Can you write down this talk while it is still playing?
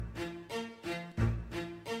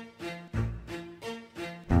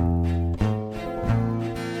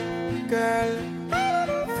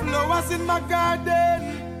Flowers in my garden.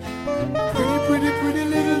 Pretty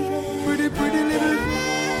little.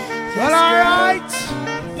 Well, alright.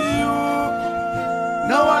 You,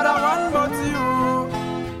 no other one but you.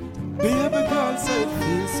 Baby girl said it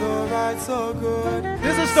feels so right, so good.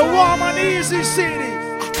 This is the warm and easy CD.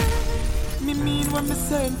 Me mean when me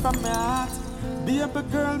saying from my heart. Baby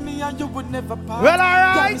girl, me and you would never part. Well,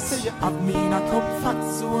 alright. You say you have me in a comfort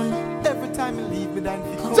zone. Every time you leave me, then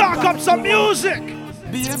you talk up some music.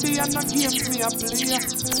 Baby, and not games me a play.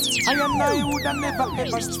 I and I would have never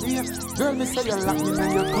ever stray. Girl, me say you lock me in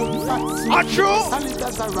your comfort zone. True. Solid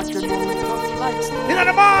as a rock, you know me love like stone. In the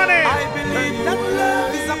morning. I believe that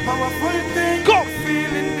love is a powerful thing. Go.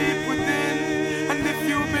 Feeling deep within. And if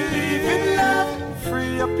you believe in love,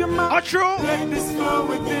 free up your mind. True. Let this flow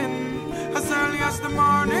within. As early as the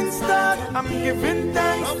morning start, I'm giving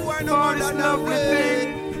thanks for this lovely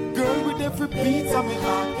thing. Girl, with every beat of me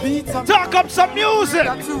heart, beat of me. Talk up some music.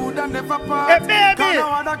 That two that never part. Hey, baby,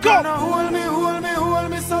 go. Hold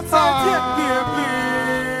me so tight, yeah, baby.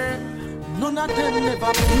 None of them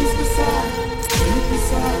never please me so.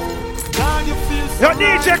 God, you feel so. Your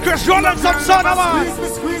DJ Chris, roll on some son of mine.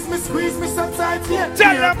 Squeeze me so tight, yeah.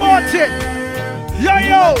 Tell them about it. Yo,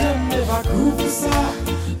 yo. Them never groove me so.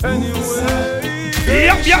 Anyway.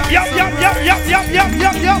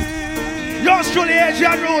 Yep. Yours truly,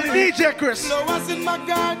 Asian Rule, DJ Chris. Flowers in my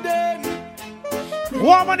garden.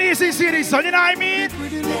 Warm and easy city, son, you know what I mean?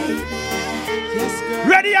 Yes, girl.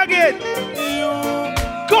 Ready again.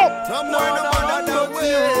 Go.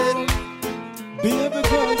 Baby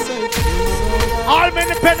girl say all my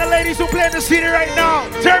independent ladies who play in the city right now,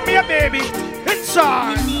 turn me up, baby.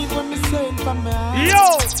 Inside.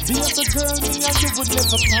 Yo.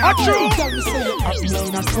 True.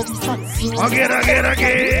 Again. Yo.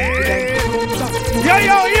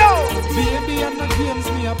 Baby, and the games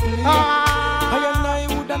me a play. I and I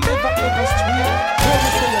would have never ever stray. Girl, me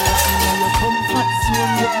say you lock me in your comfort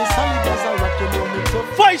zone. Get me solid as a rock, you know me tough.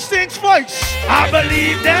 Voice things, voice. I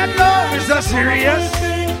believe that love is a serious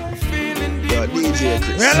thing. Feeling deep DJ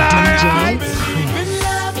Chris. Well, I believe in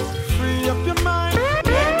love. Free up your mind.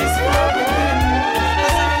 Let this flow within.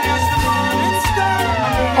 As early as the morning start.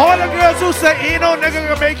 all the girls who say, you know, nigga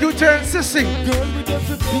gonna make you turn sissy. Girl with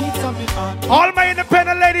every beat of me heart. All my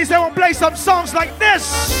independent ladies, they will play some songs like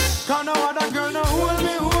this. Can't no other girl no hold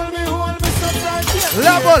me so tight.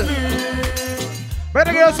 Level. But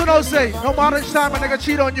the girls who know say, no matter which time a nigga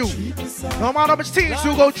cheat on you, no matter how much things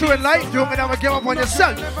you go through in life, you may never give up on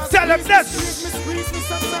yourself. Tell them this.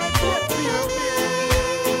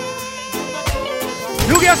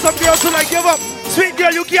 You get some girls who like give up. Sweet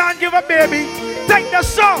girl, you can't give up, baby. Take the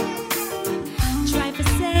song.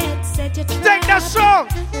 Take that song.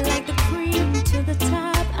 Like the cream to the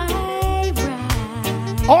top, I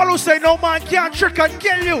ride. All who say no man can't trick and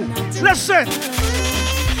kill you. Listen.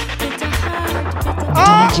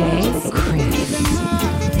 DJ Chris.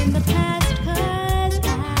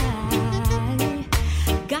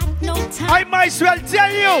 I might as well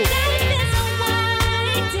tell you.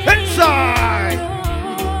 Inside.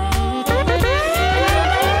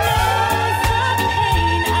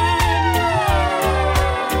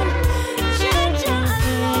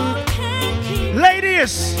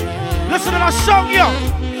 Ladies, listen to that song, yo.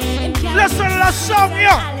 Listen to that song,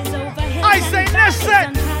 yo. I say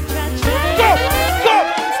listen. Go.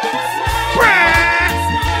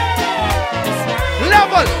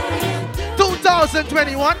 Level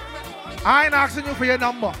 2021. I ain't asking you for your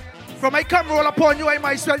number. From I come roll upon you, I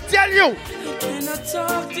might as well tell you.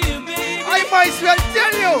 I might as well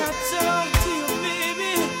tell you.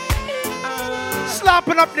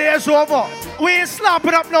 Slapping up there is over. We ain't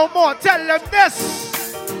slapping up no more. Tell them this.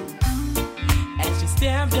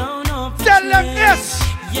 Tell them this.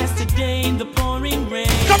 Yesterday in the pouring rain.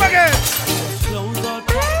 Come again. Clothes all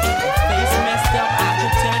packed, face messed up. I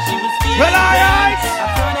could tell she was feeling Well, all right. I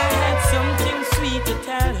thought I had something sweet to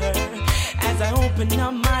tell her as I opened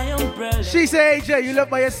up my umbrella. She say, AJ, you live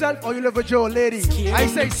by yourself or you live with your lady? I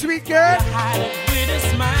say, sweet girl. With a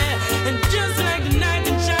smile, and just like the night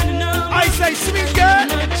and shining on. I say, sweet girl.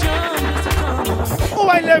 Oh,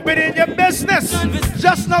 I live within your business.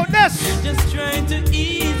 Just know this. Just trying to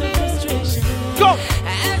ease the frustration. Go.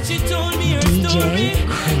 And she told me her story.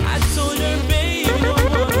 I told her, baby, don't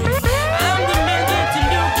worry. I'm the man that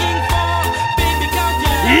you're looking for. Baby, come to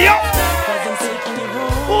me. 'Cause I'm taking you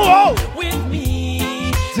home with me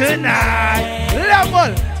tonight.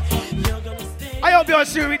 Level. I hope you're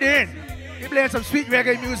serious with the end. You playing some sweet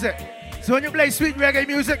reggae music. So when you play sweet reggae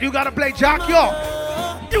music, you gotta play Jack York.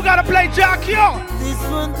 You gotta play Jack York.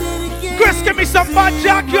 Chris, give me some fun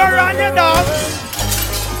Jack York on your dog.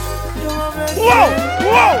 Whoa.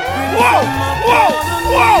 Whoa, whoa, whoa,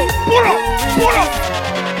 whoa. Pull up, pull up.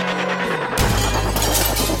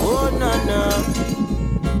 Oh, no.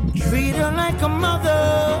 Treat her like a mother.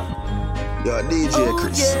 Yo, DJ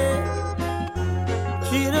Chris. Yeah.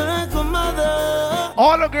 Treat her like a mother.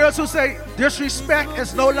 All the girls who say disrespect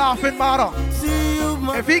is no laughing matter.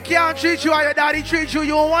 If he can't treat you how your daddy treats you,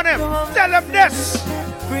 you don't want him. Tell him this.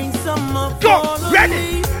 Bring some up. Go,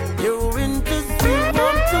 ready. You're into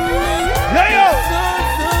want to make. Yo.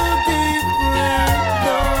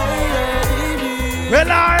 Well,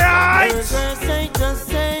 alright. Ain't the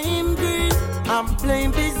same green. I'm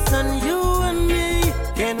playing this on you and me.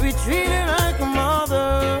 Can we treat her like a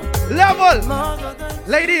mother? Level.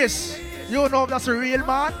 Ladies, you know if that's a real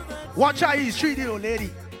man. Watch how he's treating your lady.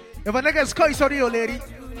 If a nigga is cursed on your lady,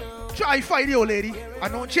 try fight your lady,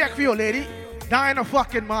 and don't check for your lady, that ain't a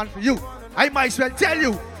fucking man for you. I might as well tell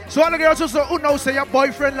you. So all the girls who know say your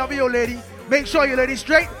boyfriend love your lady, make sure your lady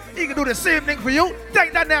straight. He can do the same thing for you.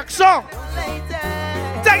 Take that next song.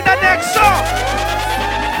 Take that next song.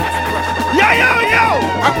 Yo, yo, yo.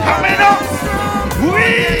 I'm coming up.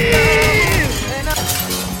 Wee.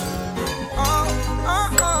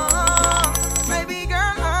 Baby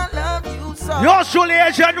girl, I love you so. Yours truly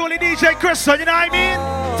is genuinely DJ Christoph, you know what I mean?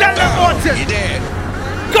 Tell them about it. You did.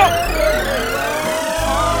 Go.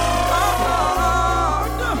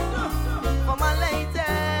 For my lady.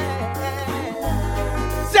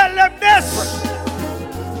 Tell them this.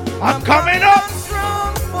 I'm coming up.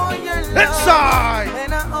 Inside.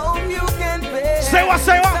 And I hope you can pay. Say what,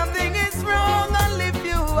 say what? Something is wrong, I'll lift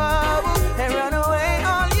you up and run away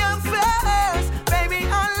all your fears. Baby,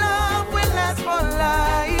 our love will last for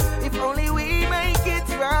life if only we make it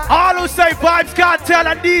right. All who say Vibes Cartel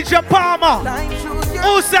and DJ Palmer.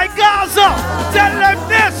 Who say Gaza? Tell them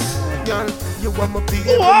this. Girl, you want my baby,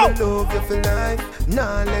 Whoa. love you for life.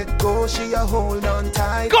 Nah, let go, she a hold on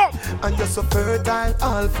tight. Go. And you're so fertile,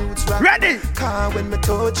 all fruits ripe. Ready. Car when me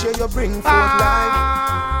touch you, you bring forth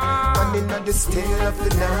life. And in the still of the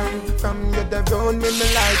night, from you the road, me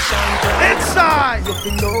light shine bright. Inside. You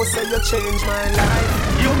feel know, say you change my life.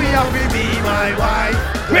 You be happy, be my wife.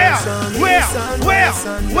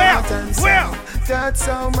 Where? That's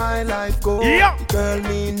how my life goes. Yep. Girl,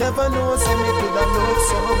 me never know, say me could have loved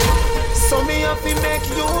so. So me have to make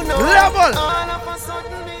you know. Level. All of a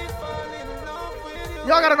sudden me fall in love with you.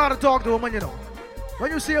 Y'all gotta know how to talk to a woman, you know.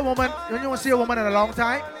 When you see a woman, when you don't see a woman in a long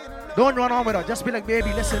time, don't run on with her. Just be like,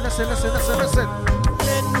 baby, listen. Let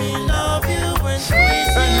me love you and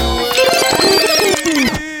squeeze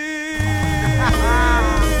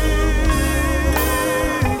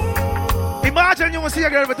you. Imagine you will see a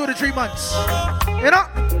girl for 2 to 3 months. You know?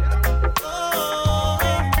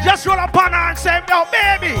 Just roll up on her and say, yo,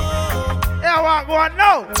 baby. Here what going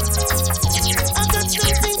now?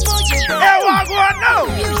 Here what going now?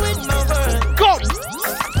 Go.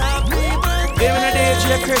 Give me the DJ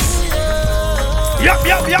Chris. Yup. Let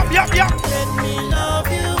me love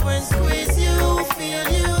you and squeeze you, feel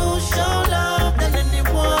you, show love than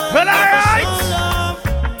anyone. Well, alright. Show love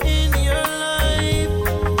in your life.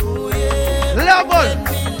 Ooh, yeah. Level. Let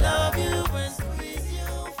me love you and squeeze you,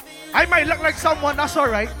 feel I might look like someone, that's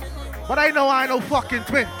alright. But I know I ain't no fucking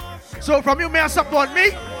twin. So from you mess up on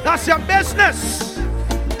me, that's your business.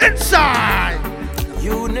 Inside.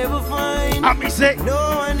 you never find And me say,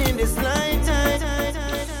 no one in this lifetime.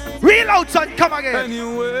 reload son, come again.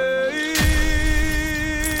 Anyway.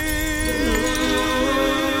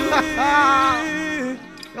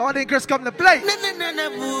 Y'all think Chris come to play?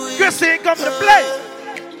 Boy. Chris ain't come to play.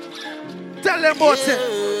 Tell them about it.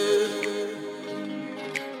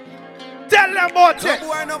 Tell them about it.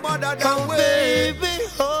 Oh, baby,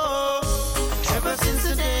 oh. Ever since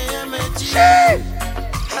the day I met you,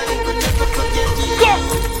 I could never forget you. Go.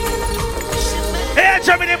 Hey,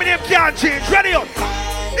 Germany, my name can't change. Ready up.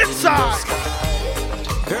 Inside.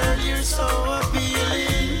 Girl, you're so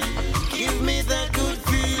appealing. Give me that good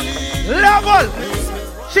feeling. Level.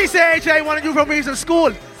 She say, AJ, I wanted you from reason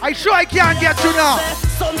school. I sure I can't get you now.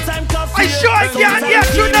 I sure I can't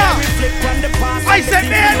get you now. I said,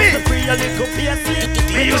 baby.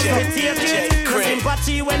 Me used to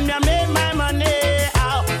sympathy when I made my money.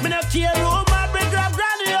 Me no care who my big grab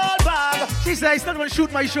granny old bag. She said, I still want to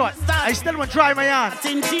shoot my shot. I still want to try my hand.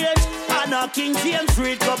 Thing change, and a King James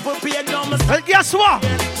free couple paid numbers. Well, guess what?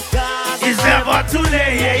 It's never too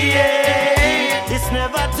late. It's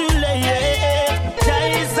never too late.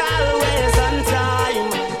 There is always on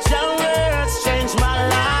time. Your words change my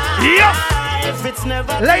life. Yep. It's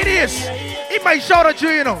never Ladies, he might shout at you,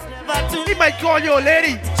 you know. He might call you a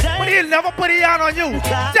lady, but he'll never put his hand on you.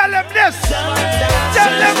 Tell him this. Tell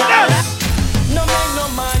him this. No man, no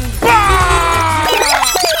man. Bah!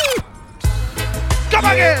 Come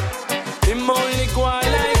again. Him only go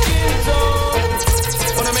like him so.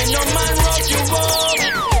 Wanna make no man rock you up.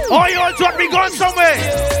 Oh, you all thought we gone somewhere.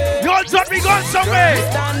 You all thought we gone somewhere.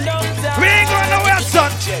 We ain't going nowhere,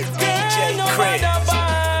 son.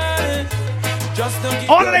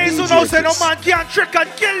 All of these who know say no man can't trick and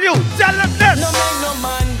kill you. Tell them this. No make no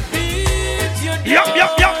man beat you down. Yup.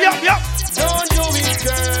 Don't do it,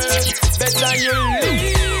 girl. Better you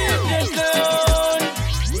leave this alone.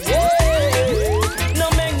 No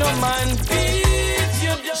make no man beat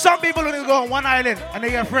you down. Some people only go on one island and they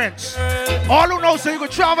have friends. All who know say you can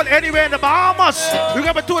travel anywhere in the Bahamas. You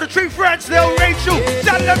got 2 or 3 friends, they'll rate you.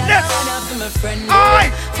 Tell them this.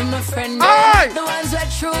 Aye. For my friend, Aye. the ones that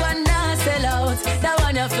true and not sell out. That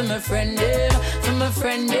one for my friend, for my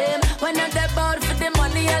friend. When not about for the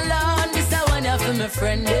money alone. This that one for my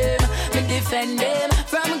friend, me defend him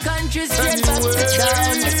from country straight back to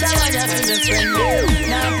town. This that one for my friend,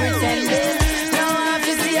 not pretending. Now I have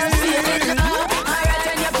to see I'm feeling now. Alright,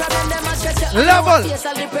 when your problem them must stretch your Level. face,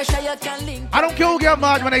 all the pressure you can link. I don't care who get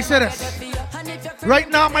mad when I say this. Right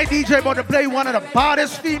now, my DJ about to play one of the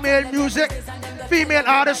baddest female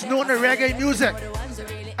artists known in reggae music.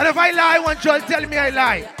 And if I lie, one judge tell me I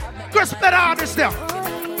lie. Chris, play the artist there.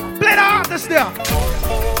 Play the artist there.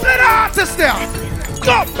 Play the artist there.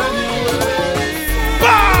 Go.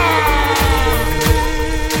 Bah!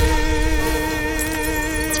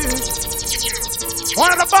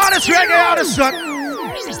 One of the baddest reggae artists, son.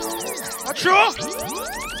 Not true?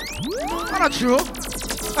 Not true.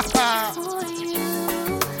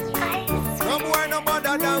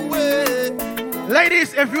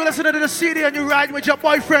 Ladies, if you listen to the CD and you ride with your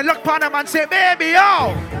boyfriend, look upon him and say, baby,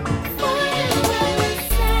 yo.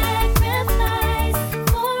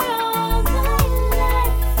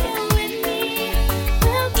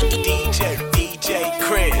 DJ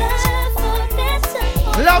Chris.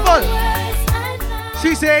 Level.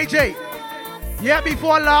 She say, AJ, yeah,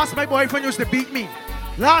 before last, my boyfriend used to beat me.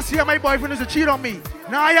 Last year, my boyfriend used to cheat on me.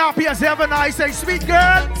 Now I happy as ever. Now I say, sweet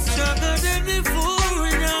girl. Sweet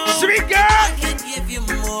girl. I can give you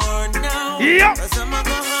more now. Yep. Cause I'm a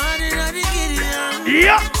go hard in the beginning.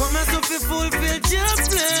 Yep. Come as if you fulfill your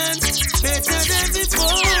plan. Better than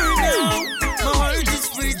before now. My heart is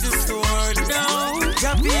free to soar now.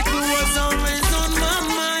 Your people was always on my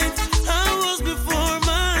mind. I was before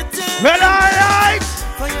my time. Well, alright.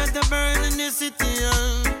 Fire to burn in the city.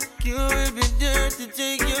 You will be there to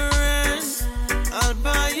take your hand. I'll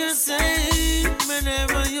buy your side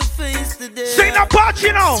whenever you face the day. Sing the part,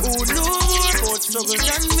 you know. Who know more about struggle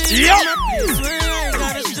than me? Yep. Swear I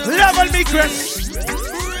gotta struggle. Level me, Chris.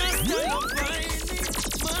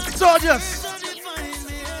 Soldiers,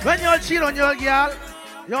 when you cheat on your girl,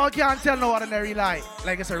 you can't tell no ordinary lie.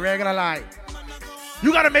 Like it's a regular lie.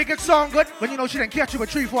 You gotta make it sound good when you know she didn't catch you for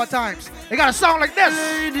 3-4 times. It gotta sound like this.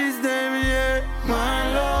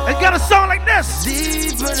 It gotta sound like this.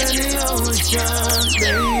 Deeper than the ocean,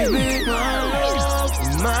 baby,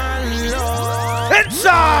 my love.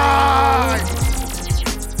 Inside.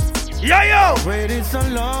 Yo. Waited so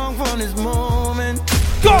long for this moment.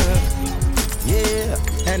 Go. Yeah,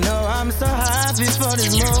 and now I'm so happy for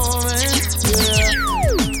this moment. Yeah.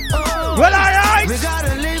 Oh, Well, alright. we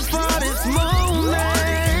gotta live for this moment.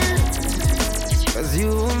 Cause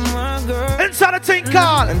you are my girl. Inside the thing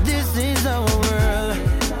called. And this is our world.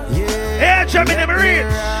 Yeah. Hey, Gemini Marine.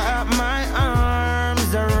 Wrap my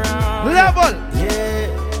arms around. Level.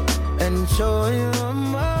 Yeah. And show you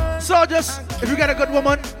my. Soldiers, if you get a good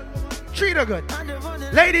woman, treat her good.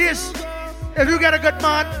 Ladies, if you get a good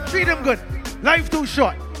man, treat him good. Life too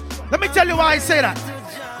short. Let me tell you why I say that.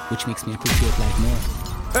 Which makes me appreciate life more.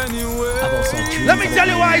 Anyway. I've also had dreams Let me about tell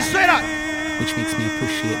you why I life, say that. which makes me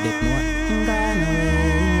appreciate that more.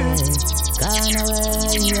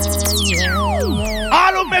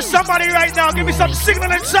 All who miss somebody right now, give me some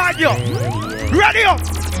signal inside you. Ready up.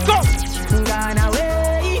 Go. Gone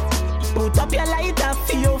away. Put up your lighter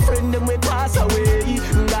for your friend them we pass away.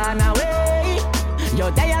 Gone away.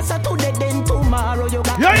 You're there so today then tomorrow you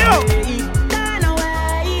got away. Gone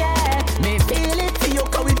away, yeah. Me feel it for you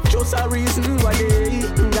cause it's just a reason why they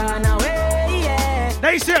gone away, yeah.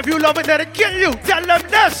 They say if you love it, let it kill you. Tell them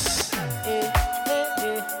this.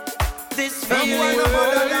 This feeling.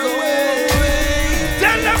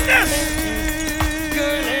 Tell them this.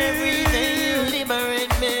 Girl, every day you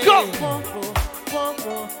liberate me. Go.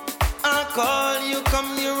 I call you,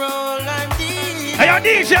 come you roll like this. Hey, yo,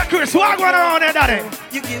 DJ Chris, what going on there, daddy?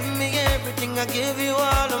 You give me everything, I give you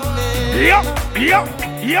all of me. Yup.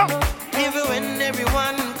 Even when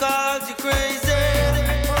everyone calls you crazy.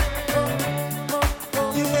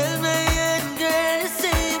 You held my hand, girl,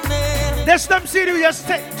 save me. There's some CD we just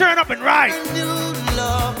turn up and ride. And you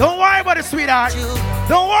Don't worry about it, sweetheart.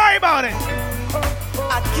 Don't worry about it.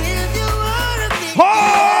 I give you all of me.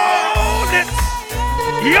 Hold it.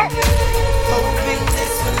 Yo. Hoping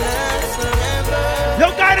this will last forever. Yo,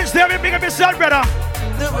 guidance there, big up yourself, brother.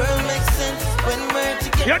 The world makes sense when we're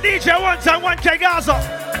together. Yo, DJ one time, 1K Gaza.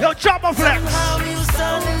 Yo, chopper flex. Somehow you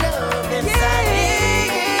saw the love inside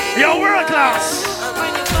me. Yo, world class. When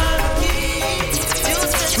you found the key, you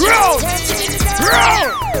said Roll.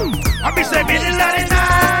 Roll. I'll be saying, middle of the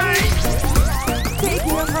night. Take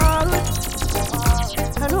your heart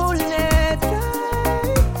and hold it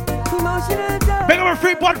tight. Emotional time. Big up a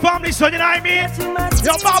Freeport family, son, you know what I mean?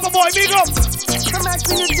 Yo, Baba boy, big up. I'm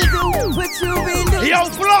asking you to do what you've been doing. Yo,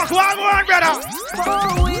 Flock, what go on, brother?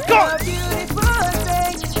 Oh, it's Go. a beautiful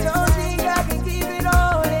thing. Don't think I can keep it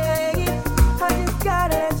all in. I just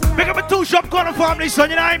gotta let you Big up a two-shop corner family, son,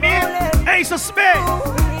 you know what I mean? Ace of Spade.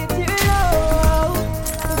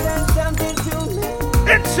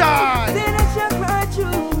 Inside. Then I shall cry to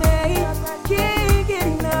me. Can't get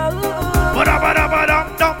enough.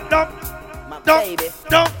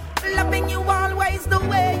 Dum. Loving you always the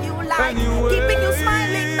way you like. Keeping you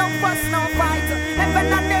smiling, no fuss, no fight.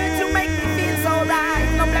 Heaven and earth, you make me feel so right.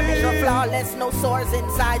 No blemish or flawless, no sores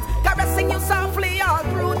inside. Caressing you softly all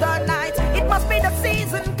through the night. It must be the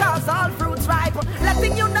season, cause all fruits ripe.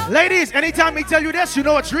 Letting you know. Ladies, anytime we tell you this, you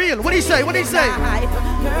know it's real. What do you say? What do you say?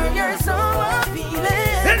 Girl, you're so appealing.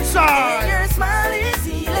 Inside. Your smile is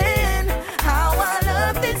healing. How I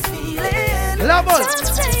love this feeling. Level. Some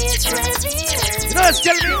say it's revealing. You know it's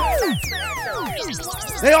killing me?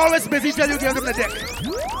 They always busy till you give them the dick.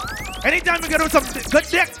 Anytime we get them some good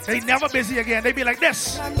dick, they never busy again. They be like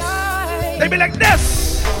this. They be like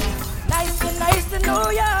this. Nice to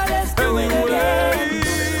know ya. Let's do it again.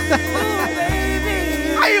 Ooh,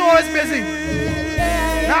 baby. Are you always busy?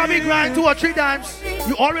 Now we grind 2 or 3 times.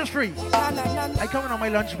 You always free. I coming on my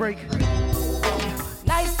lunch break.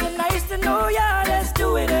 Nice to know ya. Let's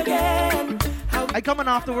do it again. I coming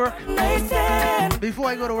after work. Before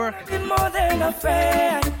I go to work. More than a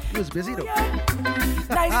friend. He was busy though.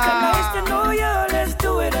 Nice to know you. Let's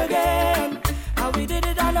do it again. How we did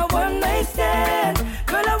it on a one night stand.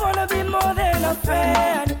 Girl, I wanna be more than a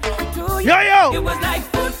friend. Yo. It was like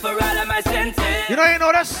food for all of my senses. You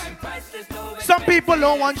notice? Some people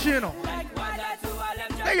don't want you,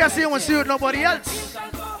 They just see you and see with nobody else.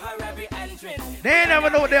 They never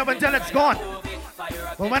know what they have until it's gone.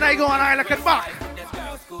 But when I go and I look it back,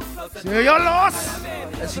 see your loss?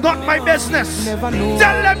 It's not my business. Tell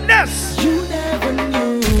them this. You never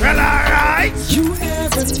knew. Well, alright. You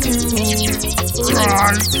never knew.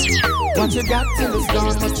 Right. What you got till it's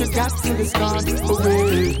gone. What you got till it's gone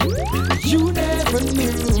away. You never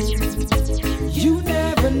knew. You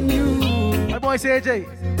never knew. My boy say, AJ,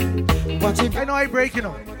 what you I know I break,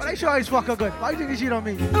 but I sure he's fucking good. Why do you think he cheat on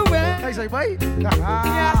me? I say, boy.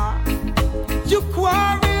 Yeah. You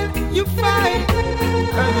quarrel, you fight. Anyway.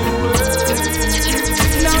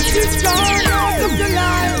 Now she's gone out of the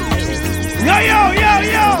life.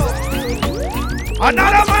 Yo.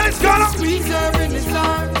 Another man is gonna squeeze her in his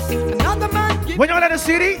arms. Another man. When you're at the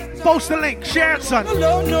city, post the link. Share it, son.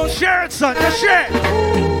 Share it, son. Just share it.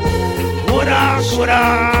 Woulda.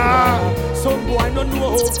 Some boy no know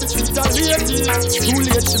how to treat a lady. Too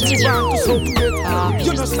late she move on to something better.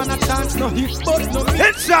 You no stand a chance, no hit, but no miss.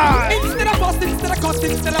 Inside. Instead of fuss, instead of cuss,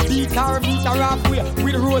 instead of beat her halfway.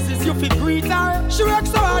 With roses you fit greet her. She works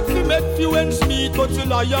so hard to make few ends meet, but you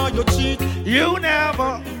liar, you cheat. You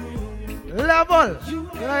never level.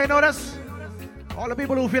 You know this? All the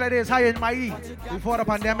people who feel like they is high and mighty before the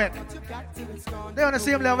pandemic, they on the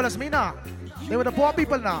same level as me now. They were the poor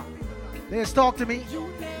people now. They just talk to me.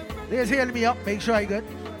 They just heal me up, make sure I good.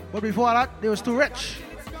 But before that, they was too rich.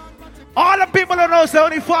 All the people who know their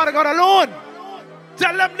only father got a loan.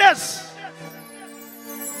 Tell them this.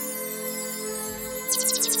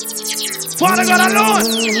 Father got a loan.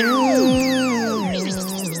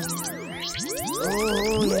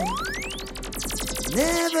 Oh, yeah.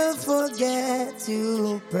 Never forget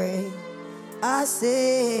to pray. I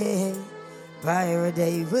say, prior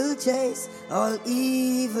day will chase all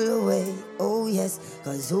evil away. Oh yes,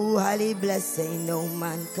 cause who highly blessed ain't no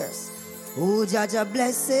man curse. Who judge a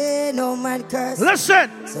blessing, no man curse. Listen.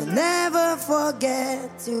 So never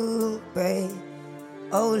forget to pray.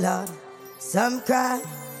 Oh Lord, some cry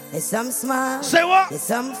and some smile. Say what? And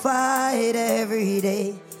some fight every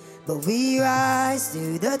day. But we rise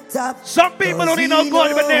to the top. Some people don't need no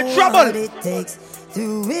God, but they're in trouble. What it takes.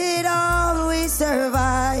 Through it all we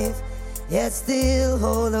survive. Yet still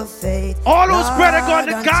hold of faith. All who's better going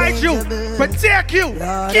to guide you, protect you,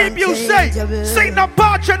 keep you safe. Sing the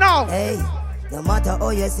part you now. Hey, No matter how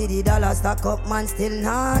you see the dollar stack up, man, still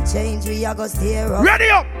not change. We are gonna steer up. Ready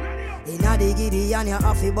up! Inna the giddy and you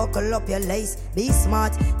have to buckle up your lace. Be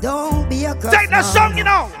smart, don't be a cross. Take that song, you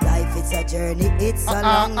know. Life it's a journey, it's a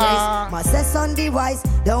long race. My says on the wise,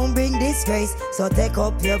 don't bring disgrace. So take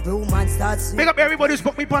up your broom and start sweeping. Big up everybody who's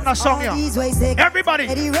booked me on that song, yeah. Everybody.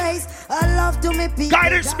 I love to me people.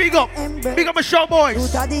 Guidance, big up. Big up my show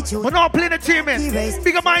boys. We're not playing the team in.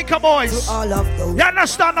 Big up my Inca boys. You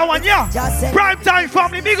understand that one, yeah? Prime time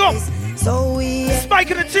family, big up. So we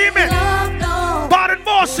Spike in the team in. Bart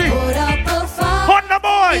Bossy. Honda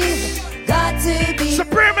boys. Got to be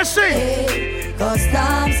Supremacy.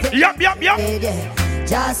 Yup.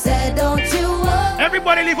 Just said, don't you worry.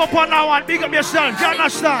 Everybody live up on that one. Big up yourself. You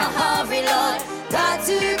understand? Got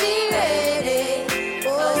to be ready.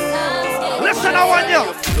 Listen, I want you.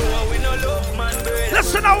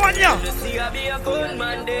 Listen, I want you.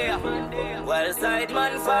 While side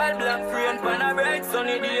man fall black friend pan a bright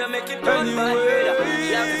sunny day make it turn bad weather.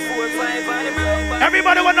 4, 5 on the broke.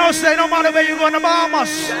 Everybody will know say no matter where you go in the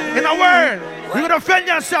Bahamas, in the world, you're gonna defend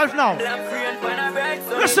yourself now.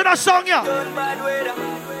 Listen to that song, yeah.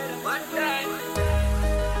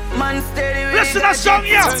 Man steady. Listen to that song,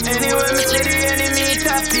 yeah. Anywhere me see the enemy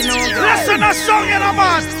tapping out. Listen to that song, yeah,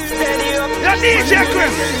 man. Steady up. The DJ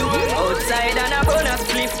Chris. Outside and a bonus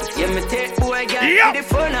flip. Yeah, me take boy girl to the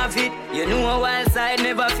fun of it. You know a wild side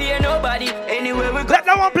never fear nobody. Anywhere we go. Let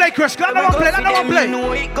that one play, Chris. Let that one play. Let that one play. You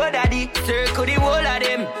know it go daddy. Circle the whole of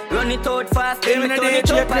them. Run it out fast. Then we turn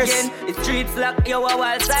it up again. The streets lock. You a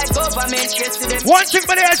wild side government. Yesterday. One thing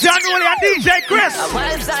for the John Woolley and DJ Chris. A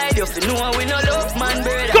wild side. You know we no love man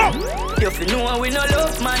brother. Go. You know we no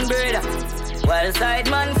love man brother. Wild side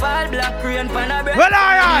man fall black rain pan a breath. Well,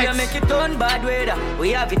 alright. We make it turn bad weather.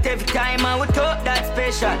 We have it every time and we talk that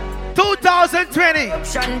special. 2020.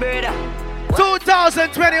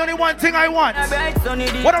 2020, only one thing I want.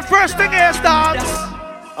 What the first thing is, dogs?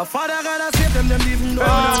 A father gotta save them even know.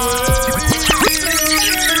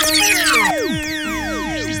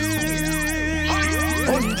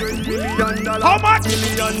 $100 million. How much?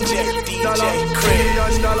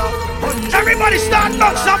 Everybody start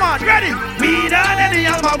up, someone. Ready? We done any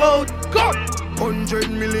of my boat. Go. $100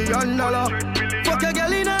 million. Fuck a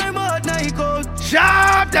girl in her mouth, now he goes.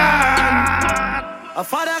 Job done. A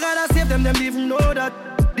father gotta save them even know that.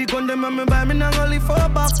 The gun them and me buy me not only for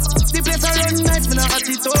back. The place I run nice, me not at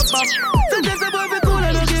it up back. So just above the cool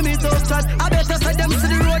and don't give me tough chat. I better side them to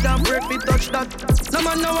the road and break me touch that. No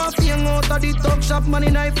man now I'm feeling out of the talk shop, man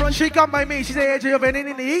in high front. She come by me, she say, AJ, you been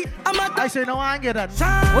in the heat? I say, no, I ain't get that.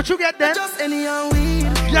 What you get then? Just any and weed.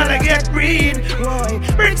 Gotta get breed. Boy,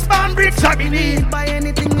 bricks, man, bricks, I me need. Buy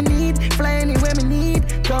anything we need, fly anywhere we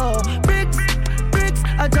need. Go, bricks,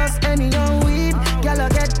 I just any and weed. Gotta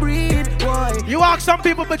get breed, boy. You ask some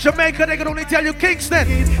people but Jamaica, they can only tell you Kingston.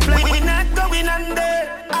 We not going under.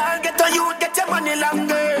 I'll get on you, get your money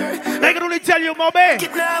longer. They can only tell you Mobe.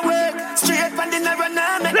 Keep now work, straight from the never.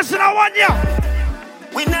 Listen, I want you.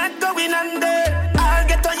 We not going under. I'll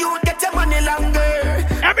get on you, get your money longer.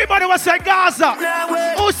 Everybody was say Gaza.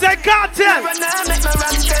 Who say cartel?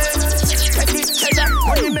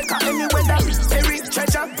 Money maker any weather. Perry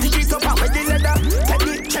treasure, dig it up and with the leather.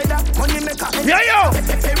 Teddy cheddar, money maker any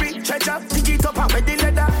weather. Perry treasure, dig it up and with the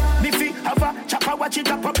leather. Miffy have a chopper, watch it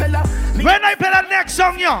a propeller. When I play the next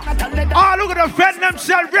song, yo, all look at the friend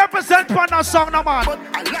themselves represent on that song, no man. But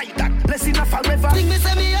I like that, blessing a forever.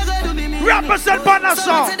 Represent on that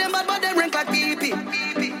song.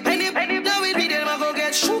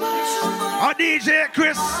 Oh, DJ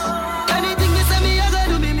Chris. Anything they say me, I gotta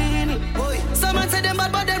do me mean it. Someone say them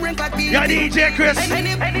bad, but them rank like people. Yeah, DJ Chris.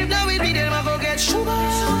 Any now we be them, I go get sugar.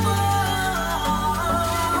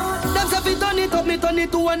 Them say fi turn it up, me turn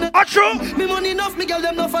it to one. True. Me money enough, me girl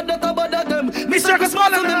them no for that about them. Me circle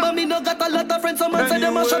smaller them, but me no got a lot of friends. Someone say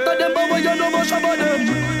them a shot at them, but we you know about shabba them.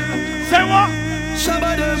 Say what?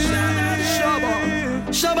 Shabba them,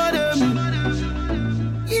 shabba them.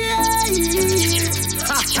 Yeah.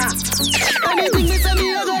 Anything me say me,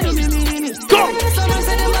 I go do me mean it. Go. Someone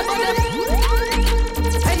say them about them.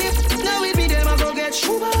 Now we be them, I go get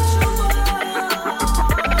sugar.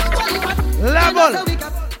 Level.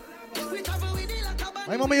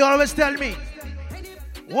 My mommy always tell me,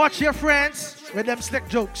 watch your friends with them slick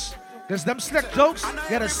jokes. Because them slick jokes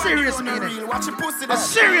get a serious meaning. A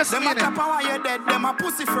serious meaning. Them a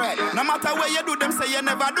pussy friend. No matter where you do, them say you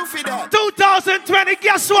never do for that. 2020,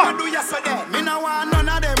 guess what? Do yesterday. Me no want none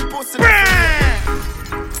of them pussy.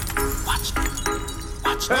 Watch.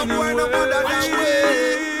 Watch. No boy no bother them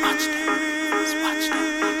way.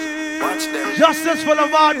 Watch. watch them. Justice for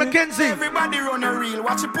Lamar McKenzie. Everybody run a reel,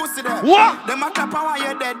 watch your pussy there. What? Them a clap while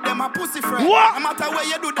you're dead, them a pussy friend. What? No matter where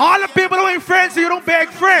you do that. All the people who ain't friends, you don't beg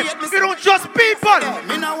friends. You don't trust people.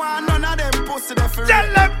 Me no want none of them pussy there for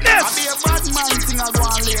Tell them this. I be a bad man thing I go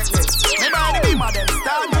on lately. Nobody be mad them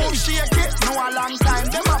start move shake it. No a long time,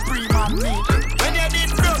 them a pre-man me. When you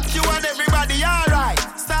did broke, you and everybody alright.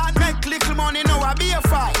 Start make little money, now I be a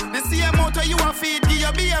fight. The same motor you a feed, give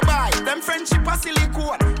you be a buy. Them friendship a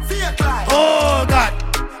silicone, fake life. Oh God.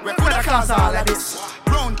 We coulda caused all of this.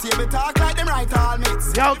 Round table talk like them right all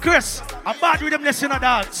mates. Yo, Chris, a bad rhythm listen to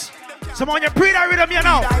dance. Someone you pre that rhythm, you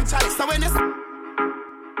know.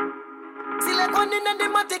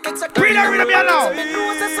 Pre that rhythm, you know.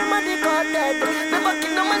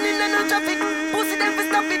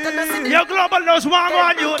 Your global knows one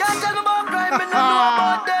on you.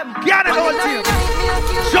 Get it all team.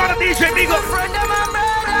 Show the DJ Migo.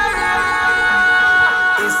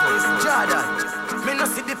 It's Jordan. Me no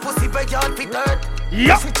see the pussy where y'all fit hurt.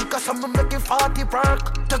 Yup. If you think of something make it 40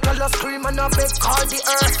 work. The girl a scream and a beg call the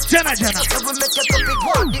earth. Jenna. So we make it up big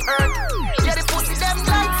want the earth. Yeah, the pussy them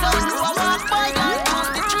like so. You a walk by and use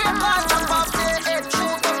the tree and jump off the head.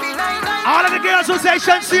 Shoot up in 9. All of the girls who say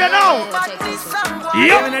Shansi, you know.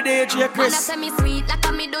 Yup. In the day, J. Chris.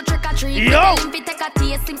 Yo.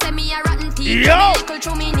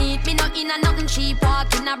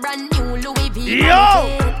 Yo.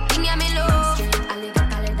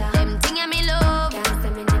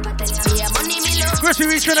 Chris, we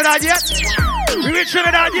reach Trinidad yet? We reach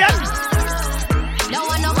Trinidad yet? No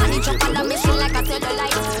one no money chop on the machine like a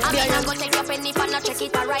cellulite. I'm gonna go take your penny for not check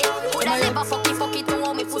it alright. Would I never fuck it to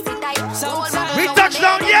hold me pussy tight. We touch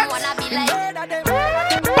down yet?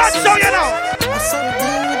 Touch down, you know.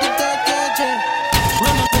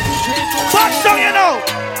 Touch down, you know.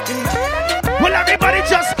 Will everybody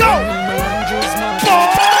just go?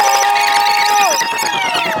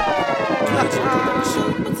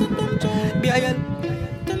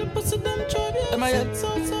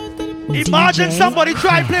 Imagine somebody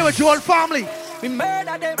try and play with your whole family. We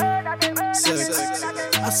murder them.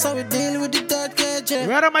 I saw we deal with the third KJ.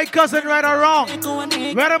 Whether my cousin right or wrong,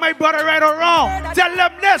 whether my brother right or wrong, tell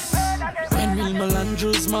them this. When Will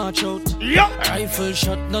Melandros march out, rifle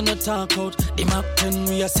shot, none of talk out. The map 10,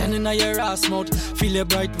 we are sending a your ass mouth. Feel it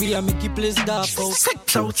bright, we are make it place dark out.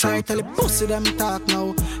 Sex outside, tell the pussy them talk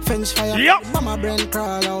now. Fence fire, mama brain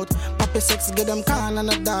crawl out. Papi sex, get them can and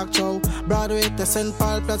a dark show. Broadway to St.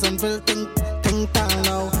 Paul, Pleasantville, ting town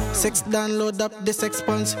now. Sex download up the sex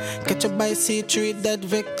punch. Catch up by C3, dead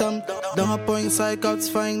victim. Down a point, psychouts,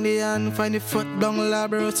 find the hand, find the foot down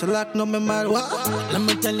labro, so lock no me mad. Let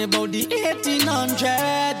me tell you about the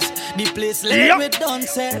 1800s. The place laid with done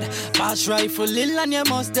said. Pass rifle, lil and you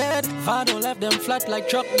must dead. Vado left them flat like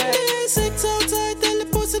truck bed. Sex outside, tell the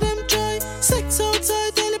pussy them try. Sex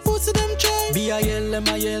outside, tell the pussy them try. B-I-L,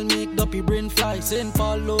 M-I-L, make duppy brain fly. St.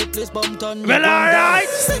 Paul, low place, bump on. Well, alright.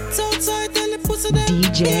 Sex outside, tell the pussy them.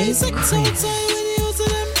 DJ Sex outside when you use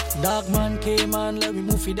them. Dog man came on, let me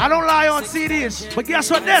move it. I don't lie on CDs, but guess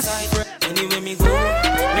what this? Anyway me go,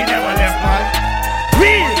 we never left, man.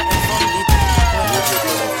 Real.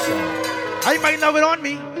 I might know it on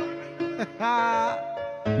me.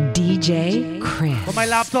 DJ Chris. But my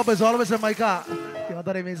laptop is always in my car. You know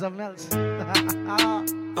that I mean something else.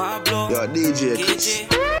 Pablo, yo, DJ Chris.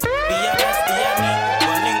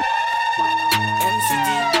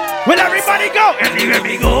 Will everybody go? Anywhere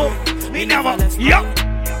we go, we never. Yup.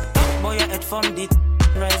 Boy, your head from the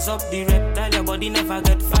rise up the reptile, your body never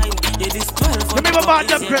get fine. It is 12. Come on, bad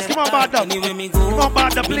them, Chris. Come on, bad them. Come on,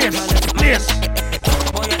 bad the place. Place.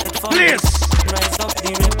 Rise up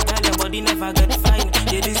the reptile, your body never get fine.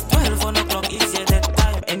 It is 12 o'clock, it's your dead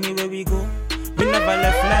time. Anywhere we go, we never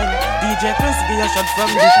left line. DJ Chris, give a shot from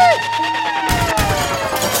the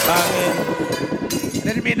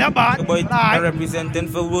Let me know bad. Boy, representing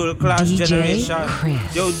for world class DJ generation.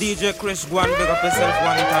 Chris. Yo, DJ Chris, go and big up yourself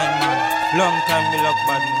one time, man. Long time me love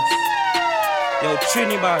badness. Yo,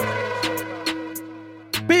 Trinidad.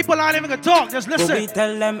 People aren't even gonna talk, just listen. But we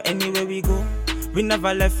tell them anywhere we go, we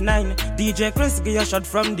never left 9. DJ Chris, give a shot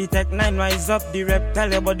from the Tech 9. Rise up the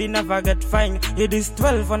reptile, your body never get fine. It is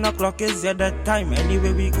 12 o'clock, is your that time.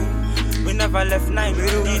 Anywhere we go, we never left 9.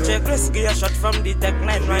 DJ Chris, give a shot from the Tech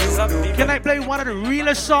 9. Rise up the Can I play one of the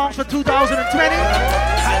realest songs for 2020?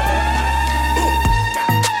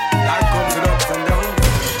 Life comes with ups and downs.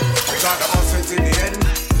 Got the hustle to the end.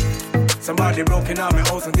 Somebody broken out my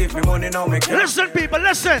house and give me money now. Listen, people,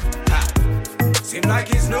 listen. Seem like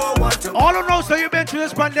it's no one to. All who knows that you've been through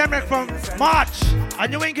this pandemic from March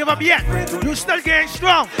and you ain't give up yet. You still getting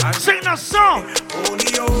strong. Sing that song.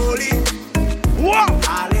 Holy, holy. What?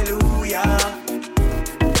 Hallelujah.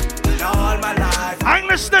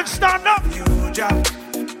 listening, stand up.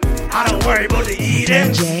 I don't worry about the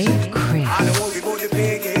eating. DJ Chris. I don't worry about the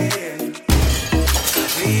picking.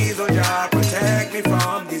 Please, oh God, protect me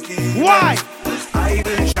from this demon. Why? I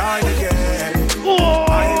will shine again. Whoa.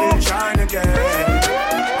 I will shine again.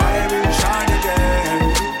 I will shine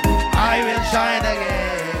again. I will shine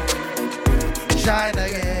again. Shine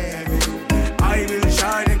again. I will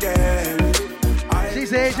shine again. She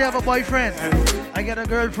says she have a boyfriend. I get a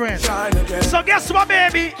girlfriend. So guess what,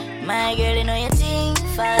 baby? My girl, you know you think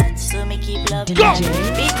fat, so me keep loving Go. you.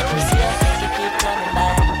 Beat the pussy up, make you keep coming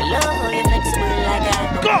back. I love how you flexible like I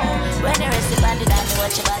go. When you rest the bandit and me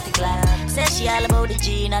watch your body clap. Say she all about the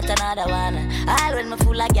G, not another one. All when me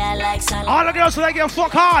fool like girl like Solomon. All the girls like you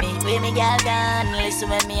fuck hard. When me girl gone, listen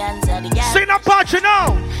when me answer the girl. Sing that part, you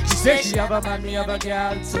know. She said she have a man, me have a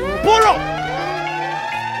girl too. Pull up.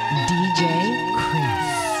 DJ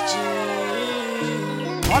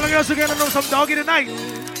All the girls are gonna know some doggy tonight.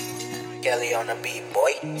 Kelly on the beat,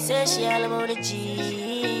 boy. Say she all about the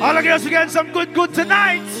G. All the girls are getting some good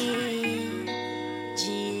tonight.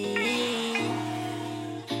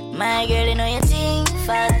 My girl, you know you think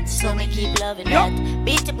fat, so me keep loving that.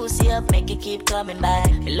 Beat the pussy up, make you keep coming back.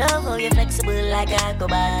 I love how you flexible like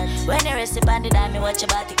acrobat. When you rest the bandit and me watch your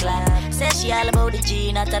body clap. Say she all about the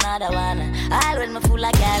G, not another one. All when me fool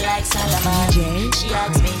like girl like Solomon. She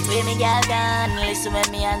asks me, where me girl gone? Listen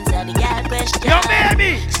when me answer the girl question. Yo,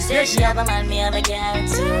 baby! She says she have a man, me have a girl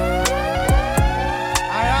too.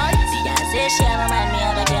 Alright? She say she have a man, me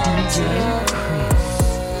have a girl too.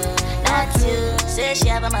 Not you. Say she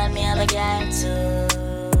have a man, me have a girl too.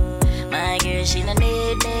 My girl, she don't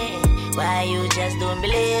need me. Why you just don't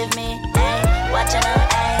believe me? Hey, watch her now,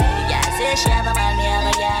 hey. Yeah, say she have a man, me have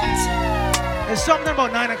a girl too. It's something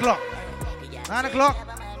about 9 o'clock. 9 o'clock,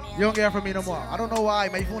 you don't get from me no more. I don't know why.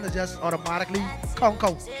 My phone is just automatically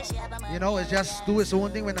count. You know, it's just do its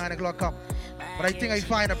own thing when 9 o'clock come. But I think I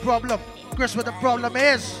find a problem. Chris, what the problem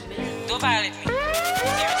is? Don't violate me.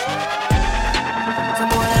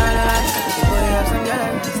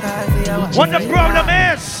 What the problem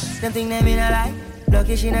is? Them think they mean a lie.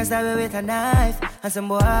 Lucky she not stab me with a knife. And some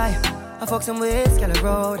boy, I fuck some with Skelly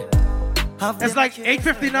Road. It's like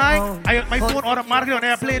 8:59. My phone automatically on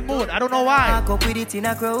airplane mode. I don't know why.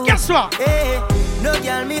 Guess what? Hey, no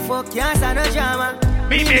girl me fuck, can't stand no drama.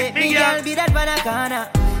 Me girl be that banana.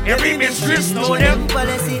 Every mistress know them.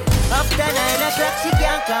 Policy. After 9 o'clock she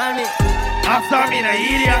can't call me. After me na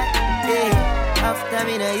idiot. After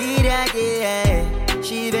me na idiot, yeah.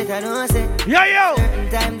 She better know say. Yo. Certain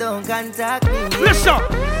time don't contact me. Listen.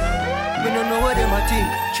 Me no know what them a think.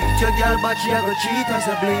 Treat your girl but she a go treat as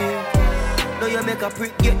a blame. Now you make a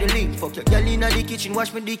prick, get the link. Fuck your girl inna the kitchen,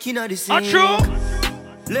 wash me dick inna the sink. True.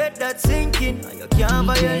 Let that sink in. You can't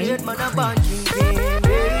violate man a banking pain.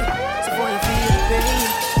 So for you feel the pain,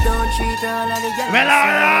 don't treat all of the girls. Well,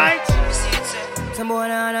 alright.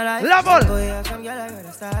 Level.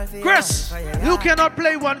 Chris, you cannot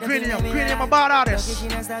play one cranium. Cranium a bad artist.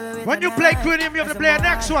 When you play cranium, you have to play the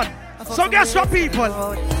next one. So guess what, people?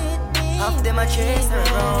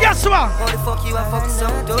 Guess what?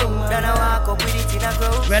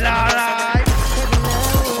 Well, alright.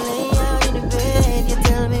 You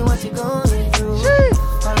tell me what you're going through.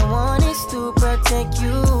 All I want is to protect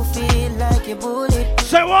you. Feel like a bullet.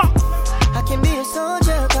 Say what? I can be a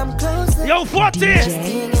soldier, come closer. Yo, 40.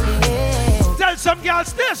 Tell some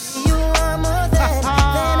girls this. You are more than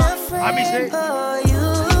a friend. Oh, you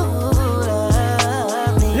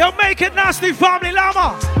love me. Yo, make it nasty, family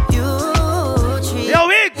llama. Yo,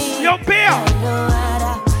 Higgs, yo, Beer.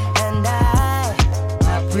 And I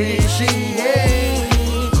appreciate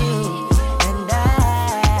you. And I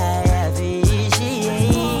appreciate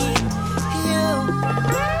you.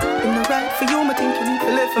 In the right for you, I think you need to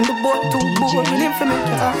live from the boy to boy. We live for make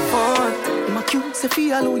you have fun. In my cute, say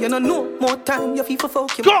feel you don't know more time. You feel for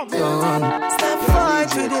folk, you come. Stop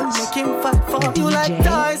fight with him, make him fight for you like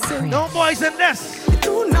Tyson. No boys in this.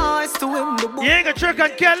 Too nice to him, the boy. You ain't gonna trick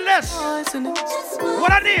and kill this.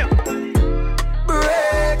 What I need?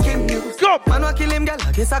 Breaking news. Go. Man, wa kill him, girl.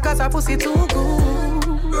 I guess I got her pussy too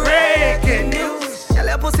good. Breaking news. Girl,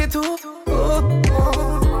 your pussy too good.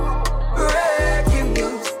 Breaking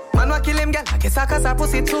news. Man, wa kill him, girl. I guess I got her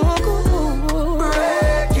pussy too good.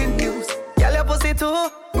 Breaking news. Girl, your pussy too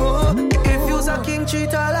good. If you's a king,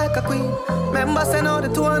 treat her like a queen. Members say no, the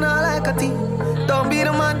two and her like a team. Don't be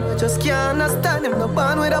the man, I just can't understand him. No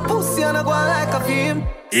band with a pussy and I go like a film.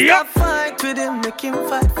 Stop fight with him, make him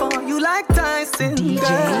fight for you like Tyson,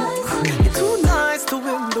 girl. You're too nice to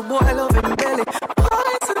him, the boy love him belly.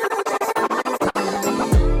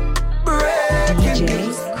 Breaking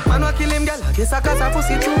news. Man, wa kill him, girl. I guess I got her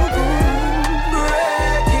pussy too good.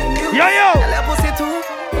 Breaking news. Yo, yo. Tell your pussy too.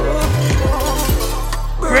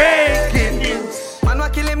 Breaking news. Man, wa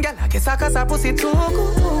kill him, girl. I guess I cause her pussy too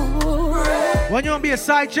good. When you want to be a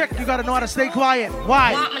side chick, you gotta know how to stay quiet.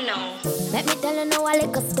 Why? Let me tell you now a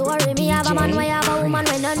little story. Me have a man, why have a woman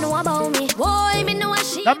when I know about me. Boy, me know what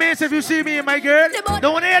she. That means if you see me and my girl,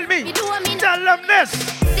 don't hail me. Tell them this.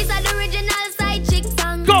 This is the original side chick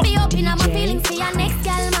song. Go. Me up in my feelings for your next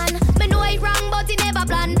girl, man. Me know it wrong, but it never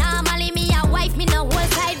plan. Normally me a wife, me no whole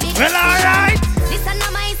side bitch. Well, alright. This is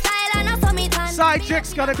not my style and not for me tan. Side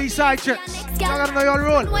chicks gotta be side chicks. You gotta know your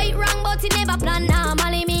rule. Know it wrong, but it never plan.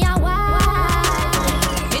 Normally me a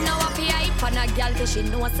wife. Me know what fi hype on a girl 'cause she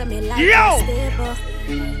knows me like Yo. stable.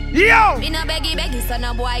 Yo! Me no beggy, so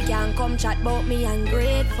no boy can come chat about me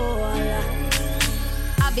ungrateful.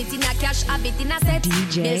 A bit in a cash, a bit in a set.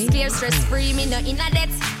 Bills clear, stress free, me no in a debt.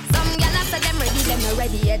 Some gyal after them ready, them no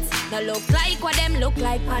ready yet. No look like what them look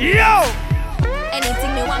like. Yo!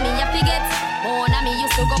 Anything me want me have to get. More than me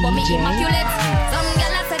used to go, but me immaculate. Some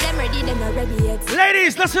gyal after them ready, them no ready yet.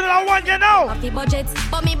 Ladies, listen to that one, you know. Happy budget,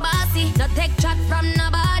 but me bossy. No take chat from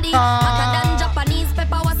nobody. Hotter than Japanese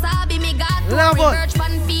pepper wasabi. Me got Level. birch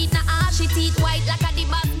pan feet, na ashy teeth white like a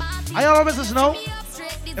debug. I always listen know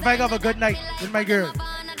if I have a good night with my girl.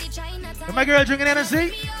 If my girl drinking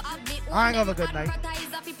Hennessy, I ain't have a good night.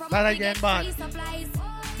 That I get bad.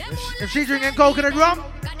 If she drinking coconut rum,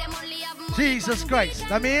 Jesus Christ.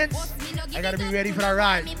 That means I gotta be ready for that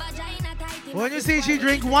ride. When you see she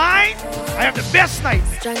drink wine, I have the best night.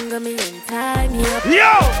 Strangle me and tie me up. Yo!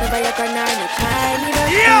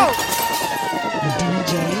 Yo!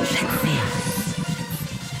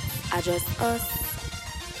 I just us.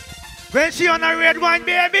 When she on a red wine,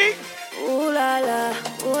 baby. Ooh la la,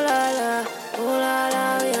 ooh la la, ooh la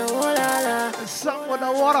la, yeah, ooh la la. Something with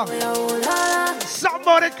the water. Yeah, ooh la la. Something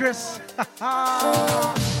about it, Chris.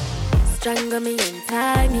 Strangle me and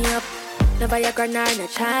tie me up. Never your granite and a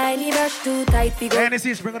shiny brush too tight figure.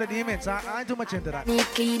 Hennessy, bring on the demons. I ain't too much into that. Me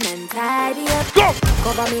clean and tidy up. Go!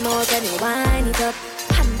 Cover me mouth and you wind it up.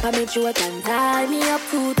 Hamper me throat and tie me up.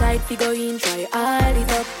 Too tight figure in, try all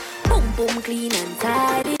it up. Boom boom clean and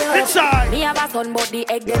tidy up. Inside. Me have a son but the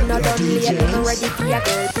egg them not done late. Me ready for your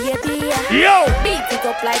girl baby. Yo! Beat it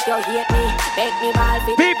up like you hate me. Make me ball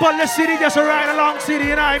fit. People in the city just ride along city,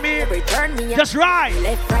 you know what I mean? Return me just ride.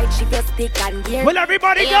 Left right shift your stick and gear. Will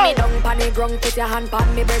everybody go? Me down pan the ground, put your hand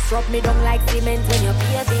pan me breast, rub me down like cement when you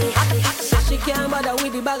baby. She can't bother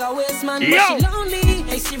with the bag of waste, man. Yo. But she lonely.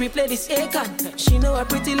 Hey Siri, play this Akon. She know a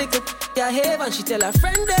pretty little ya haven. She tell her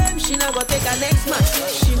friend them she not gonna take her next man.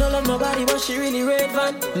 She don't love nobody, but she really red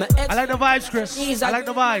van. I like the vibes, Chris. I like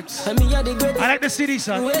the vibes. I like the city,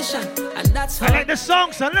 son. And that's I like the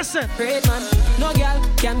song, son. Listen. Great man. No girl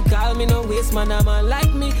can call me no waste man. A man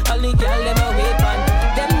like me, only girl them a wait man.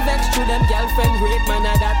 Them vex through them girlfriend great man.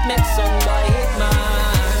 And that next song boy hate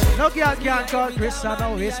man. No girl can call Chris a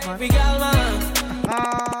no waste man. Every girl man.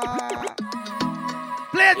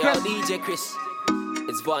 Play it, Chris. Yo, DJ Chris.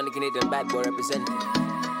 It's Vaughn, the Canadian bad boy representing.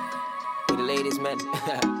 With the ladies, man.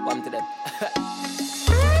 One to them.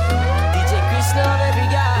 DJ Chris love every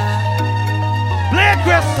guy. Play it,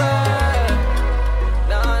 Chris.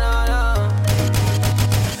 No.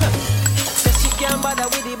 Says she can't bother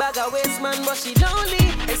with the bag of waste man, but she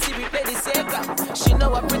lonely. And see we play the same crap. She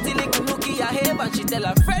know a pretty little nookie I have, and she tell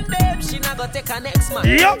her friend them she not gonna take her next man.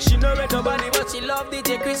 Yep. She know red nobody, but she love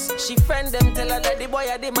DJ Chris. She friend them, tell her that the boy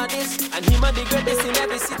a the man is, and him a the greatest in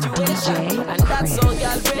every situation. And that's all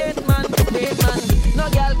girl great man. No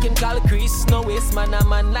girl can call Chris no waste man. A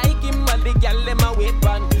man like him, all the girl them a wait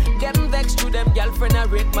man. Them vex to them girlfriend a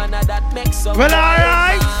rate man, and that makes some. Well,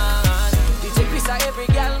 alright. DJ Chris a every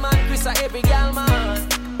girl man, Chris a every girl man.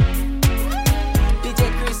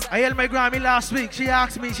 DJ Chris. I held my Grammy last week. She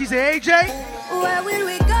asked me, she said, AJ, where will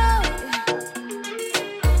we go?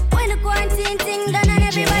 When the quarantine thing done and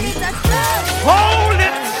everybody touch clothes. Hold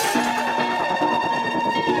it!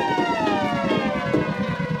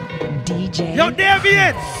 DJ. Yo,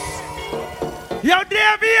 Davian!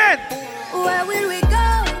 Where will we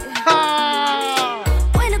go?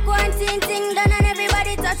 When the quarantine thing done and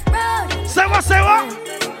everybody touch road. Say what?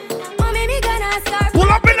 Mommy, me gonna start. Pull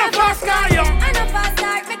up in the fast car, yo. I know fast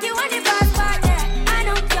start, make you want the fast part, yeah. I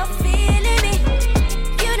know you're feeling me.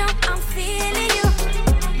 You know I'm feeling you.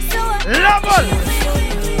 So Level!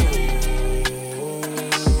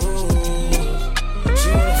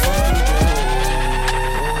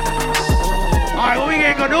 Alright, what we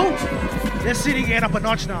ain't gonna do? This city getting up a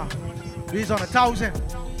notch now. We's on 1,000.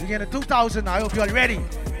 We're getting 2,000 now. I hope you're all ready.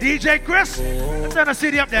 DJ Chris, let's turn the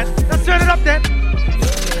city up then. Let's turn it up then.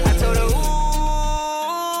 I told her,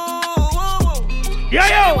 Yo!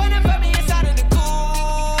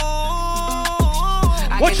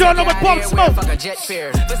 What y'all know with Pump Smoke? Fuck a jet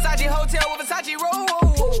fare. Versace hotel with Versace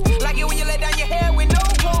roll. Like it when you let down your hair with no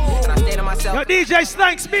clothes. And I stay to myself. Yo, DJ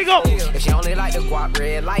Snakes, big up. If she only like the guap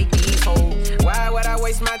red like these hoes, why would I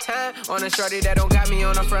waste my time on a shorty that don't got me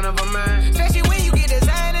on the front of a mind? Especially when you get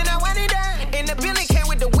designed and I want it done. And the building came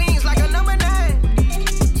with the wings like a number 9.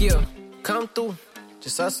 Yeah, come through,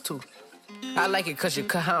 just us two. I like it cause you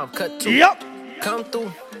cut how I'm cut too. Yep. Come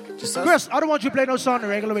through. Chris, I don't want you to play no song the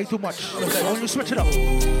regular way too much. I want you to switch it up.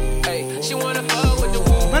 Hey, she wanna fuck with the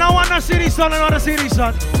woo. Man, I want not see this son and not see this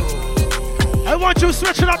son. I want you to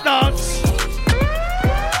switch it up, dogs.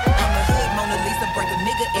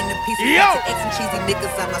 Yo! Eggs and cheesy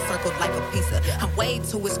niggas out my circle like a pizza. I'm way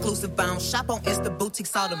too exclusive. I don't shop on Insta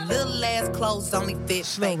boutiques. All them little ass clothes only fit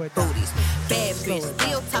fake booties. Bad bitch,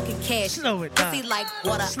 still talking cash. Slow it down. Pussy like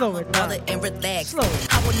water. Slow it down. And relax. Slow it.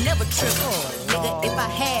 I would never trip. Nigga, if I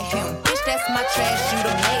had him, bitch, that's my trash. You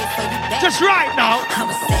the maid, so you back. Just right now. I'm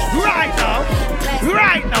a savage. Right now. Classy,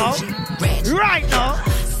 Right now. bougie, Right now.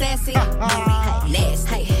 Sassy, moody,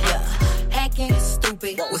 nasty, yeah. Hacking,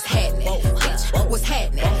 stupid, what's happening? Bitch, what's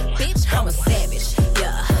happening? Bitch, I'm a savage,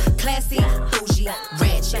 yeah. Classy, bougie,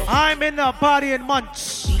 ratchet. I'm in the party in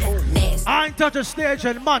months. I ain't touched a stage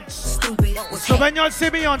in months. So when y'all see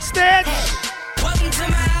me on stage, Welcome to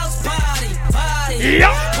my house party, party. Yeah.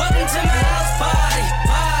 Welcome to my house party,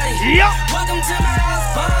 party. Yeah. Welcome to my house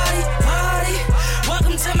party, party.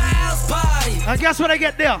 Welcome to my house party. and guess what I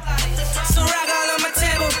get there? So rock all on my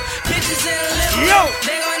table, bitches in the living Yo. room.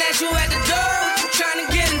 They gon' ask you at the door, what you tryna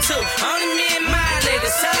get into? Only me and my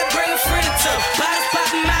niggas, so I bring a friend or two. Bottles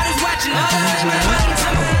popping, models watching all of them. Welcome to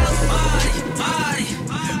my house party, party.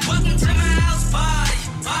 Welcome to my house party,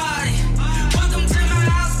 party. Welcome to my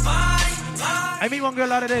house party, party. I meet one girl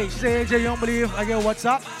the other day. She said, AJ, you don't believe I get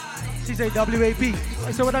WhatsApp? She said, WAP.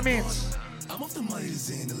 I said, what that means?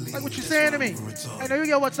 Like what you saying to me? I know you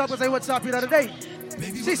get WhatsApp because I WhatsApp you the other day.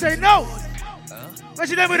 She said, no. What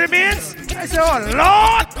you know what it means? I said, oh,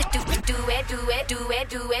 Lord.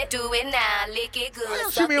 Do it now, lick it good.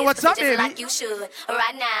 What you mean, what's up, baby? Like you should.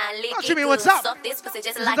 Right now, lick What it you mean, good. what's up? Suck this pussy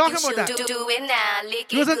just You like talking you should. about that? Do it now, lick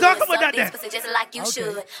it You wasn't good. talking about Suck that then? this pussy just like you Okay.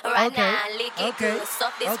 should. Right Okay. now, lick it Okay. good.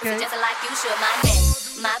 Suck this Okay. pussy just like you should. My neck,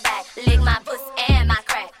 my back, lick my pussy and my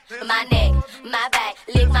crack. My neck, my back,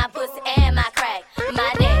 lick my pussy and my crack.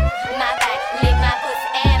 My neck, my back, lick my pussy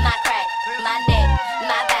and my crack. My neck,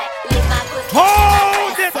 my back, lick my pussy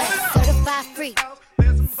Hold and my crack. Certified free,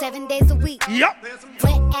 7 days a week. Yup.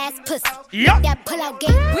 Wet ass pussy. Yup. That pull out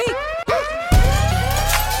game.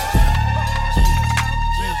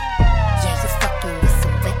 Yeah, you fucking with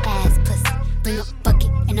some wet ass pussy. Bring a bucket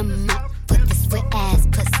and a mop for this wet ass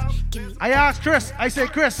pussy. Give me. I asked Chris. I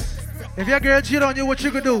said, Chris, if your girl cheat on you, what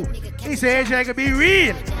you could do? He said, AJ, I could be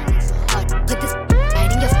real. Put this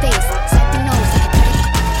right in your face. Slap your nose like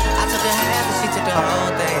I took a half and she took the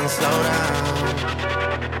whole thing. Slow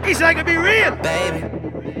down. He said, I could be real. Baby,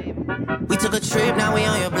 we took a trip, now we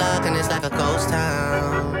on your block and it's like a ghost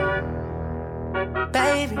town.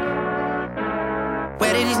 Baby,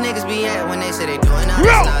 where did these niggas be at when they say they doing all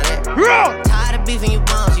this and all that? Roll. Tired of beefing you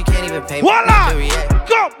bums, you can't even pay Voila. me to react.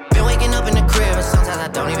 Go. Been waking up in the crib and sometimes I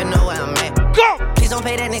don't even know where I'm at. Go. Please don't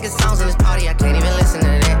play that nigga songs in this party, I can't even listen to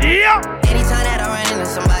that. Yeah. Anytime that I run into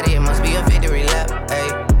somebody, it must be a victory lap. Hey,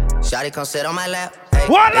 shawty come sit on my lap. Hey,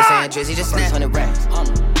 Voila. they saying Drizzy just snap. 600 racks.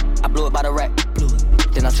 I blew it by the rack.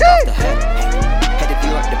 Then I took off the hat. Had to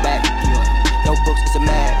view up the back. No books, it's a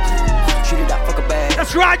mag. Shoot it out, fuck a bag.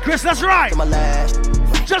 That's right, Chris. That's right. To my last.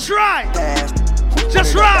 Just right. Pass.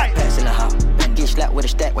 Just right. Pass in the house. Get slapped with a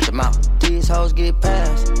stack with your mouth. These hoes get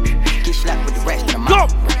passed. Get slapped with the rest in the Go.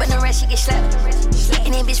 mouth. But the rest she get slapped.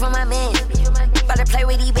 And then bitch from my man. About to play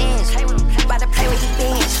with these bands. About to play with these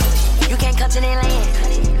bands. You can't come to that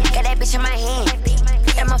land. Got that bitch in my hand.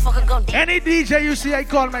 That motherfucker go down. Any DJ you see, I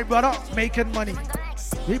call my brother, making money.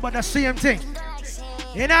 We about the same thing.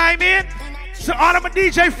 You know what I mean? So all of my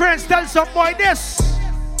DJ friends, tell some boy this.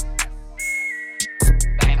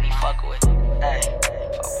 Fuck with. Hey.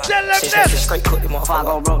 Tell them this. Straight cook them Before I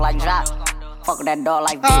go broke like drop, fuck with that dog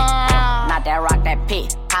like this. Not that rock, that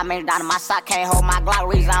pit. I mean down in my sock, can't hold my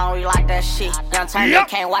Glock. Reason I don't really like that shit. Young turn, Yep.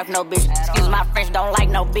 can't wipe no bitch. Excuse my French, don't like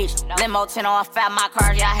no bitch. Limo 10 on fat, my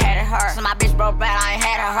cars, yeah, I had it hurt. So my bitch broke bad, I ain't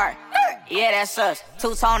had it hurt. Yeah, that's us.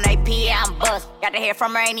 Two-tone AP, yeah, I'm bust. Got to hear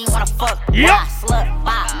from her, ain't even wanna fuck. Yep. Why? Slut,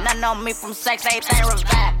 bop. Nothing on me from sex, everything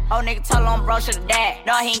revived. Old nigga told on bro, should've died.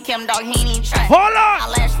 No, he ain't Kim, dog, he ain't even try. Hold on. I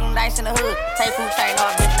last from dice in the hood. Take food train, no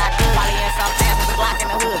bitch, not good. While he in some ass, Glock in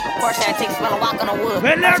the hood. Porsche that takes when I walk on the wood.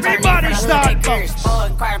 Well, everybody start go.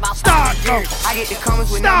 Start go. I get the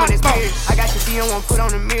comments with numbers that's weird. I got your DM, one put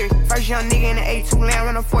on the mirror. First young nigga in the A2 land,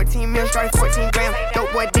 run a 14 mil, started 14 grams.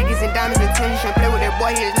 Dope boy diggies and diamonds and tension. Play with that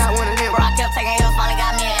boy, he is not one of them. Bro, I kept taking L's, finally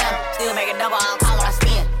got me an M. Still make a double, I don't call when I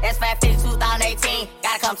spin. S550 2018.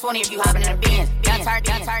 Gotta come 20 if you hopping in the Benz.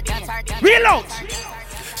 Reload.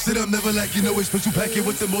 Sit up, never like you know it's special packet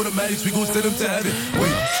with the automatics. We gon' send them to heaven.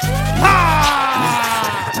 Wait.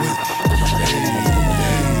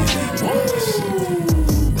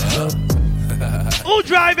 Who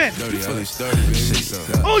driving?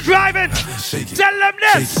 Who driving? Tell them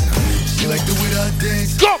this. She like the way that I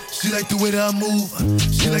dance. Go. She like the way that I move.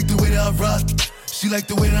 She like the way that I rock. She like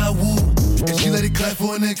the way that I woo. And she let it clap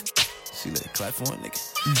for a nigga. She let it clap for a nigga.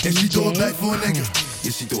 And she throw it back for a nigga.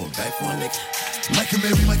 Yeah, she throw it back for a nigga. Mike and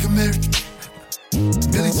Mary.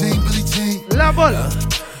 Billie Jean. Level.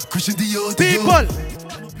 Christian Dior. People.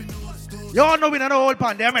 Y'all know we're in a whole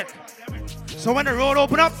pandemic. So when the road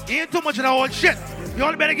open up, ain't too much of the old shit.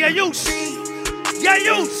 Y'all better get used. Get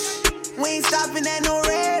used. We ain't stopping at no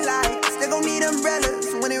red lights. They gon' need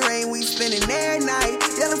umbrellas. When it rain, we spending their night.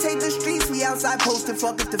 Yellow take the streets, we outside posted.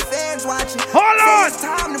 Fuck if the fans watching. Hold on. It's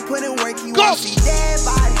time to put in work. You won't see dead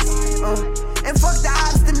bodies. And fuck the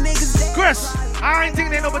odds, them niggas dead. Chris, I ain't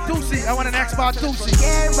think they number 2C. I want an Xbox 2C.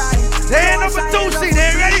 They ain't number 2C. They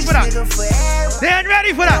ain't ready for that. They ain't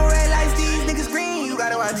ready for that. Red lights, these niggas green. You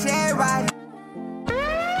gotta watch everybody.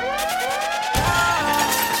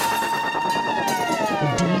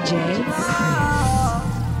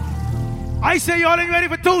 I say y'all ain't ready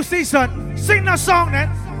for 2C, son. Sing that song then.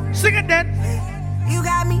 Sing it then. You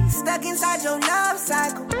got me stuck inside your love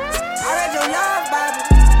cycle. I read your love Bible.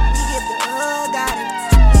 You get the hood, got it.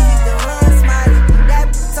 You get the hood smiling.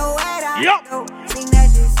 That so wet I don't think that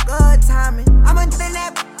this good timing. I'ma thin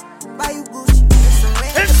that buy you Gucci.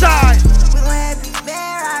 Inside. We gon' have you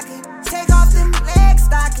bare rockin'. Take off them leg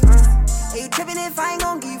stockings. Hey, you trippin' if I ain't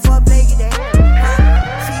gon' give you for a play today.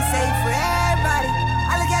 She say for everybody.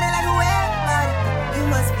 I look at it like a everybody. You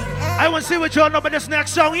must be everybody. I want to see what y'all know about this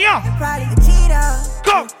next song, yeah. You're probably a cheater.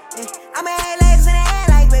 Go. I'ma have legs in the air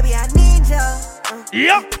like baby I need ya.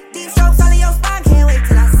 Yep. These strokes all in your spine, can't wait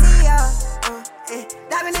till I see ya.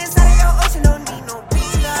 Diving inside of your ocean, don't need no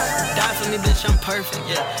visa. Die for me, bitch, I'm perfect,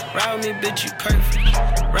 yeah. Ride with me, bitch, you perfect.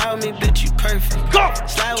 Ride with me, bitch, you perfect. Go.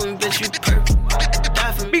 Slide with me, bitch, you perfect.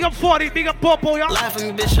 Die for me. Big up 40, big up Popo, y'all. Lie for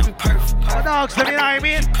me, bitch, I'm perfect. My dogs, you know what I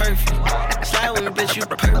mean? Perfect. Slide with me, bitch, you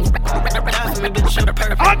perfect. Die for me, bitch, I'm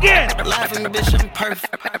perfect. Again. Lie for me, bitch, I'm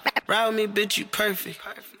perfect. Ride with me, bitch, you perfect.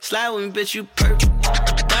 Slide with me, bitch, you perfect.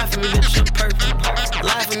 Die for me, bitch, I'm perfect.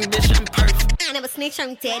 Lie for me, bitch, I'm perfect. I never snitch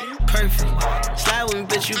on daddy. Perfect. Slide with me,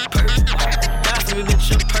 bitch, you perfect. Die for me,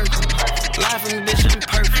 bitch, I'm perfect. Lie for me, bitch, I'm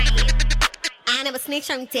perfect. I never snitch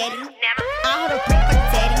on daddy. I hold a brick for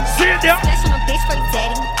daddy. See it there. Splash on a bitch for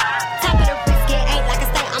daddy. Top of the brisket ain't like a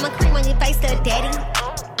steak. I'm a cream on your face to daddy.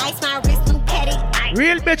 Ice my wrist, I'm petty.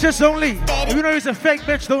 Real bitches only. If you know it's a fake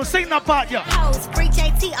bitch, don't sing that part, yo. Hoes, free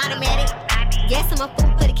JT automatic. Yes, I'm a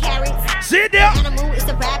fool for the carrots. See it there. The animal is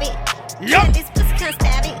a rabbit. Yup. This pussy can't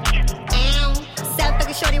stab it. Self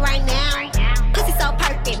fucking shorty right now. Pussy so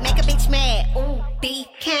perfect, make a bitch mad. Ooh, beef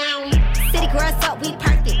count. City girls up, we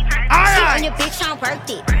perfect. Shit on your bitch, I'm worth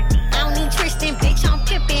it. I don't need Tristan, bitch, I'm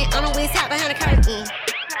pimpin'. I'm always out behind the curtain.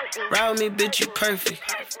 Ride with me, bitch, you perfect.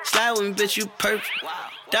 Slide with me, bitch, you perfect.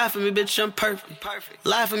 Die for me, bitch, I'm perfect.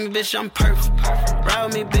 Lie for me, bitch, I'm perfect. Ride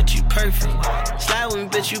with me, bitch, you perfect. Slide with me,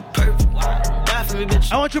 bitch, you perfect. Die for me,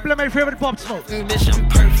 bitch. I want you to play my favorite pop smoke. Me, bitch, I'm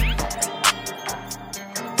perfect.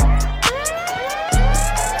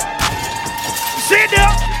 See there.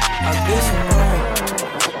 I guess I'm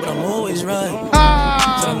wrong, but I'm always right.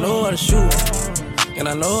 So I know how to shoot, and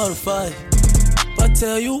I know how to fight. If I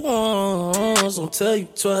tell you once, I'll tell you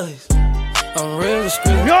twice. I'm real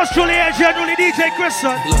discreet. Yours truly and generally DJ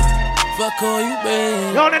Christoph. Look, if I call you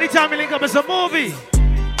babe, yo, anytime we link up, it's a movie.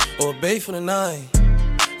 Or babe for the night,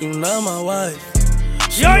 you not my wife.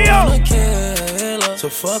 So yo, yo. Killer, so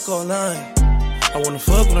fuck all night. I wanna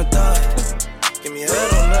fuck when I die. Give me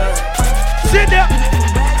head all night. Sit there.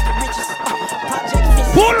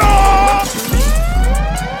 Pull up.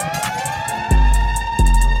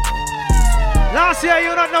 Last year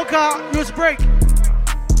you not know car, use brake.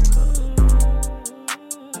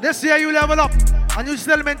 This year you level up and you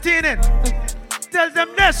still maintain it. Tell them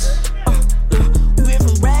this. We went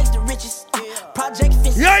from rags to riches. Project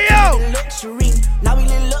fist. Yo, yo. Luxury. Now we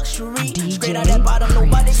live luxury. Straight out that bottom,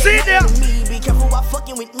 nobody see there. Me. Be careful while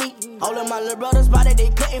fucking with me. All of my little brothers body, they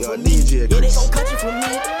cutting for me. Yeah, they gon' cut you for me.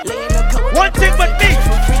 Laying a couple. One thing but me.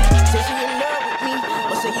 Say she in love with me.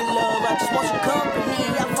 But say you love, I just want your company.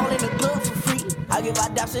 I fall in the club for free. I give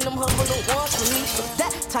out daps in them humble the ones for me. But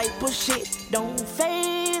that type of shit don't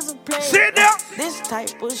phase a play. Sit down. This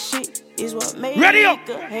type of shit is what makes Ready a up.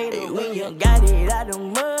 hater when you got it out of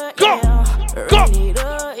mud. Go. Yeah. Go. Run it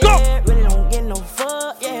up, yeah. Really don't get no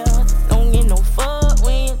fuck, yeah. Don't get no fuck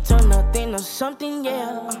when you turn nothing to something,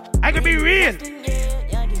 yeah. I can be real.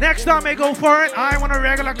 Next time I go for it, I want a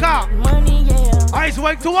regular car. Money, yeah. I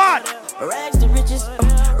work to what? Rags to riches,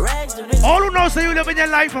 rags to riches. All who know say you living your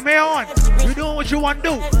life from here on. You doing what you want to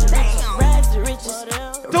do. Rags to riches.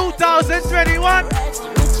 2021.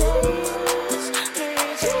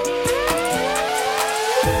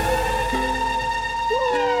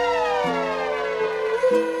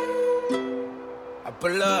 I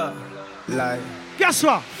pull up, like. Guess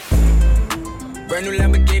what? Brand new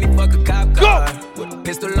Lamborghini, fuck a cop car. With a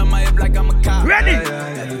pistol on my hip like I'm a cop. Ready?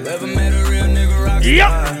 Have you ever met a real nigga rock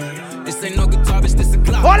star? Yep. This ain't no guitar, bitch, this a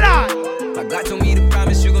clock. Hold on. My God told me to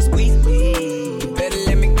promise you gon' squeeze me. You better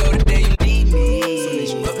let me go the day you need me. So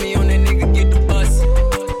bitch, put me on that nigga, get the bus.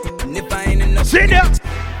 And if I ain't enough. Sit there.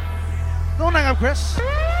 Don't hang up, Chris.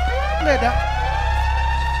 Play that.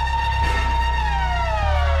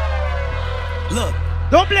 Look.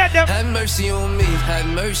 Don't blame them. Have mercy on me, have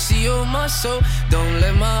mercy on my soul. Don't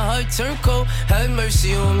let my heart turn cold. Have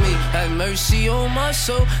mercy on me, have mercy on my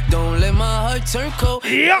soul. Don't let my heart turn cold.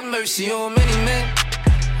 Yep. Have mercy on many men,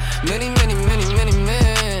 many, many, many, many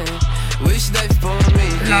men. Wish that for me.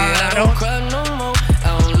 Yeah, I don't cry no more.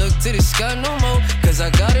 I don't look to the sky no more. Cause I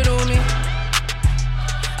got it on me.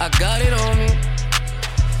 I got it on me.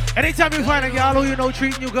 Anytime you find a girl who you know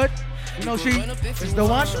treating you good, you know she is the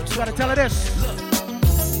one, you gotta tell her this.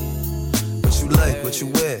 What you like, what you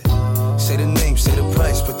wear. Say the name, say the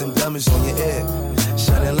price, put them diamonds on your ear.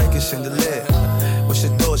 Shining like a chandelier. What's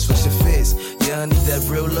your thoughts, what's your fears? Yeah, I need that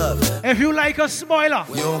real love. If you like a spoiler,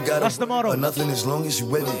 you don't got that's the motto. Or nothing as long as you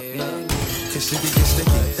with me. Cause shit get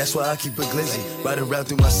sticky, that's why I keep it glizzy. Riding around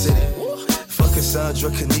through my city. Fuck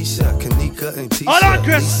Cassandra, Kanisha, Kanika, and Tisha. Hold on,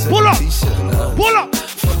 Chris. Pull up. Pull up.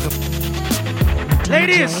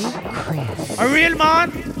 Ladies, a real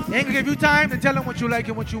man ain't gonna give you time to tell him what you like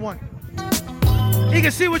and what you want. He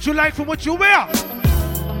can see what you like from what you wear.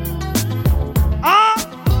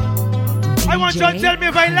 I want you to tell me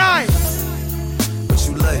if I lie. What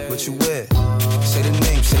you like, what you wear. Say the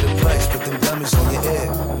name, say the price, put them diamonds on your ear.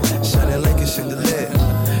 Shining like a chandelier.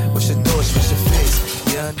 What's your thoughts, what's your face?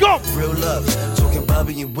 Yeah, go. Real love, talking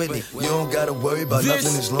Bobby and Whitney. You don't gotta worry about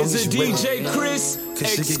nothing as long as you with me. This is a DJ Chris Cause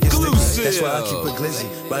shit get sticky, that's why I keep it glizzy.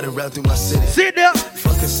 Riding around through my city. Sit there.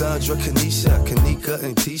 Fuck Cassandra, Kanisha, Kanika,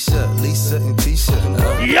 and Tisha. Lisa and Tisha.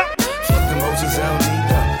 Yep. Fuck them Moses, I don't need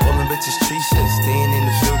them. All them bitches tree shit. Staying in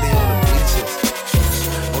the field, they on the beaches.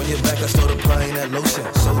 On your back, I start applying that lotion.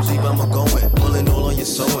 So deep, I'ma go in. Pulling all on your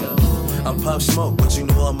soul. I'm Pop Smoke, but you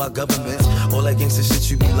know all my governments. All that gangsta shit,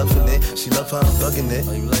 you be loving it. She love how I'm thugging it.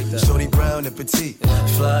 Oh, you like that? Shorty brown and petite,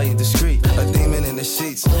 fly and discreet. A demon in the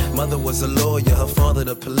sheets. Mother was a lawyer, her father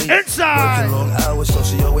the police. Inside. Working long hours, so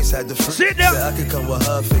she always had the free. Sit down. Said I could come with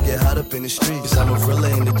her, figure hot up in the streets. I'm a gorilla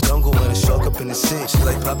in the jungle and a shark up in the sea. She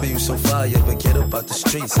like, Papa, you so fire, but get up out the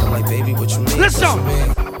streets. I'm like, baby, what you mean? Listen.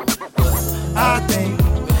 I think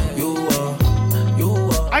you are.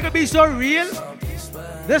 I could be so real.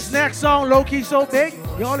 This next song, low key, so big,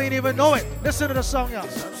 y'all ain't even know it. Listen to the song, y'all.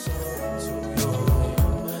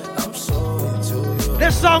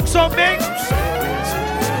 This song so big.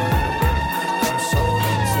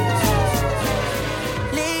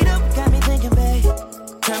 Lead up, got me thinking, babe.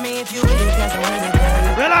 Tell me if you really got the way you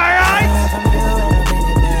babe. Well, alright.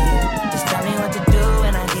 Just tell me what to do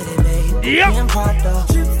and I get it, babe. Yep.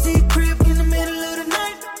 Gypsy crib in the middle of the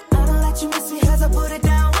night. I don't let you miss me as I put it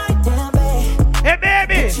down right down, babe. Hey,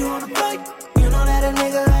 baby. Put you on the bike. You know that a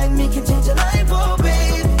nigga like me can change your life, oh,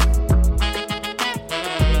 babe.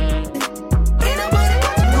 Ain't nobody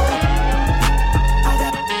got to know. I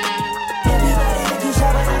got everybody that you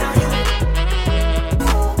shop on you.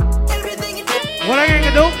 Everything you do. What I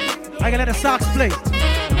gonna do? I can let the sax play.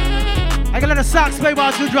 I can let the sax play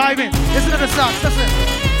while you're driving. Listen to the sax. Listen.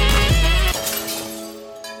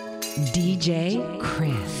 DJ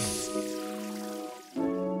Chris.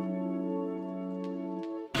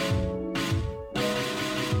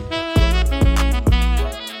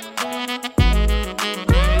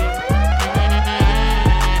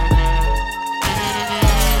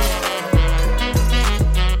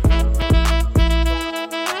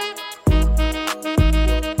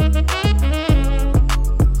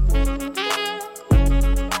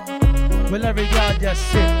 Well, every girl just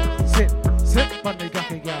sit on the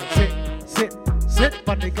cocky girl, sit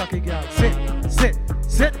on the cocky girl, sit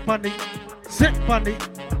on funny.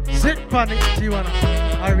 Sit funny. She wanna.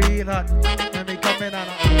 I real hot. Let me come in,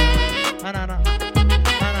 Anna. Anna.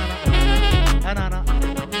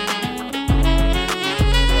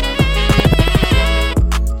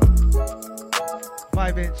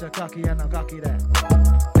 5-inch of cocky and a cocky that.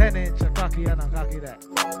 10-inch of cocky and a cocky that.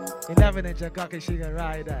 11-inch of cocky, she can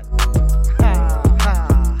ride that. Ha ha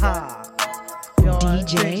ha. Yo,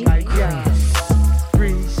 DJ like yeah.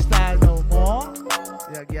 Freestyle no more.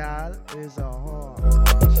 Your gal is a whore.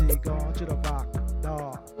 She gone to the back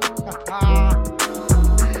door.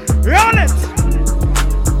 Roll it.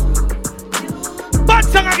 Bad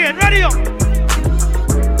song again. Ready up.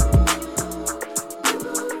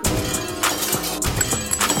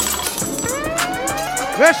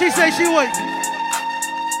 Where she say she wait?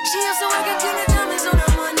 She used to work at Killer Dummies on a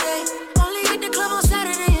Monday. Only hit the club on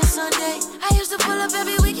Saturday and Sunday. I used to pull up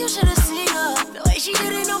every week, you should have seen her. The way she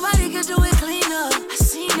did it, nobody could do it cleaner. I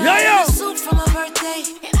seen her in a suit for my birthday.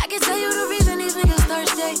 And I can tell you the reason these niggas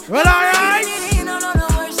thirsty. Well, alright. On the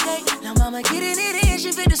worst day. Now mama getting it in,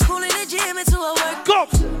 she fit the school and the gym into her work. Go!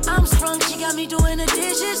 I'm sprung, she got me doing the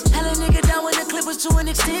dishes. Hella nigga down when the clip was to an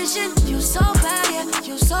extension. You so bad, yeah,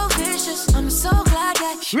 you so vicious. I'm so glad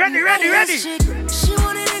that she ready. She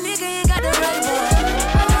wanted a nigga, ain't got the right one.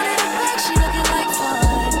 I wanted a bag, she looking like fun.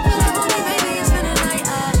 Pull up on me, baby, and spend the night.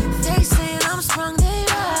 They saying I'm sprung, they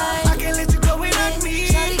right. I can't let you go without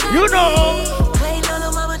me. You know. Playing on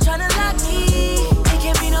the mama tryna lock me. They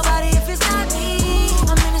can't be nobody if it's not me.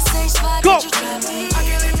 I'm in the same spot, go. That you trap me. I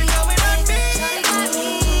can't let you go without me. Shawty got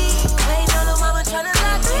me. Playing on the mama tryna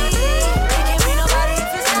lock me. They can't be nobody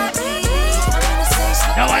if it's not me. I'm in the same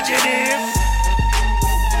spot. Now watch it in.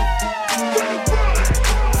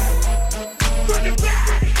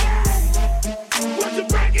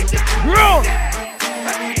 Roll.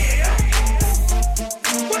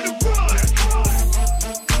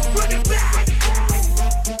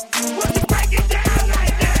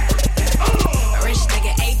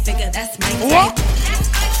 What?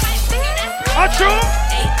 True?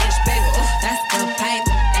 8-inch bagel, that's the pipe.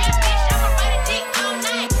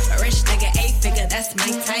 A rich nigga, 8-figure, that's my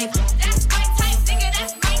type. That's my type, nigga,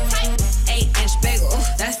 that's my type. 8-inch bagel,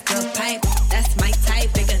 that's the pipe. That's my type,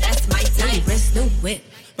 nigga, that's my type. Wrist, new whip,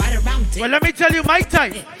 right around it. Well, let me tell you my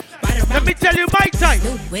type. Let me tell you my type.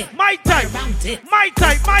 My type. My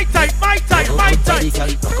type, my type, my type, my type.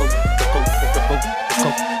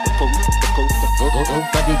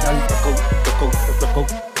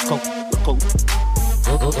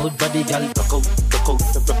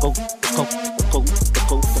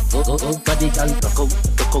 Body gal,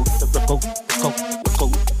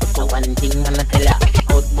 one thing I'ma tell ya,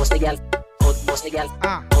 out bossy gal, out bossy gal,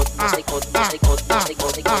 out bossy, out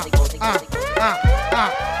bossy, out bossy,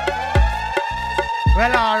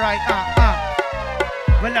 Well, all right,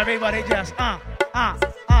 Well, everybody just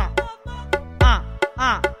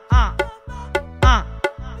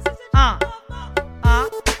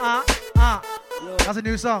That's a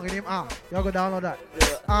new song. You name Y'all go download that.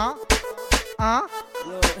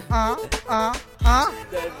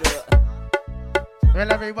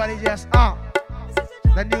 Well, everybody just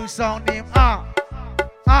the new song name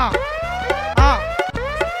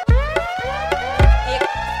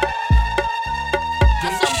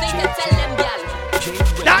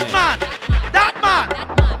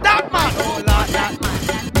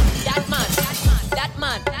That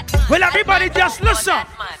man. Well, everybody just listen.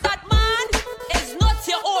 That man is not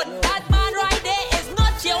your own. That man right there is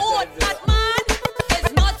not your own. That man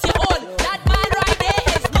is not your own. That man right there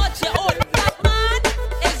is not your own. That man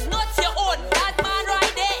is not your own. That man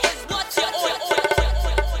right there is not your own.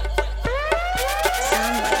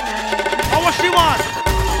 How much she want?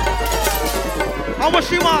 How much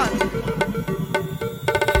she want?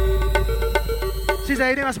 She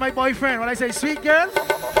said, that's my boyfriend. When I say sweet girl,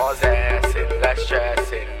 more stressing, less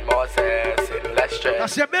stressing, more stressing, less stressing.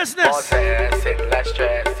 That's your business. More stressing, less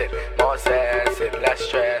stressing, more stressing, less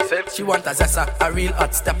stressing. She want a zessa, a real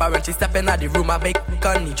hot stepper. When she step in the room, a big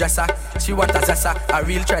conny dresser. She want a zessa, a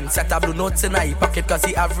real trendsetter. Blue notes in her pocket cause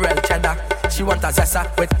he have real cheddar. She want a zessa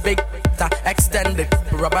with big extended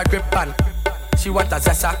rubber grip and she want a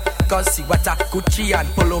zessa cause she want a Gucci and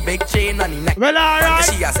polo big chain on the neck. Well, alright.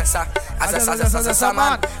 She a zessa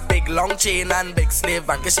man. Big long chain and big slave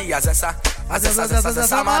and she a zessa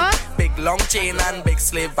man. Big long chain and big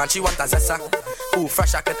slave and she want a zessa who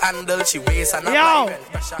fresh I could handle. She weighs and yo,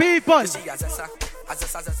 people. She a zessa.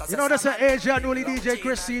 You know that's an Asia Newly DJ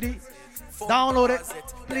Chris CD. Download it,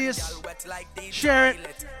 please. Share it,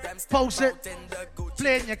 post it,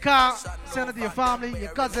 play it in your car, send it to your family,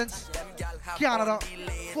 your cousins, Canada,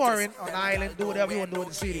 foreign, on island, do whatever you want to do in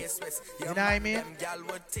the city. You know what I mean?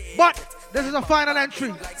 But this is a final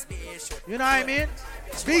entry. You know what I mean?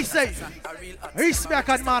 Be safe. Respect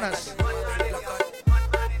and manners.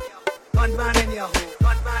 One man in your hole.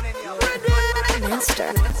 One man in your hole.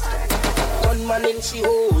 Master. One man in she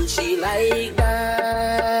hole, she like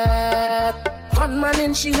that. One man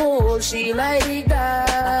in she hole, she like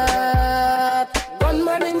that. One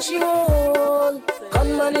man in she hole.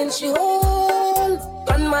 One man in she hole.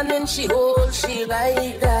 One man in she hole, she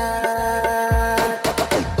like that.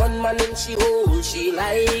 One man in she hole, she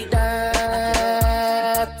like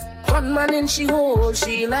that. One man in she hole,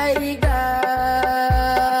 she like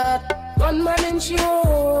that. One man in she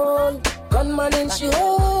hole, one man in she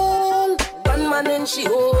hole, one man in she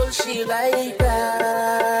hole, she like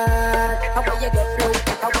that. How will you get low?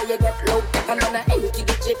 How will you get low? And then I empty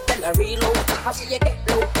the clip and I reload. How will you get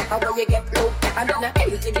low? How will you get low? And then I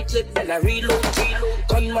empty the clip and I reload.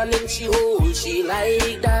 One man in she hole, she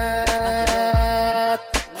like that.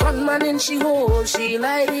 One man in she hole, she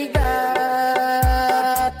like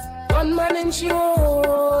that. One man in she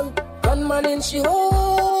hole, one man in she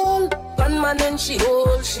hole, one man in she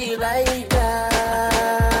hole, she like that.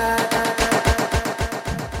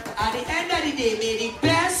 At the end of the day, may the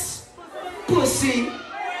best pussy.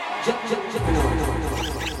 No.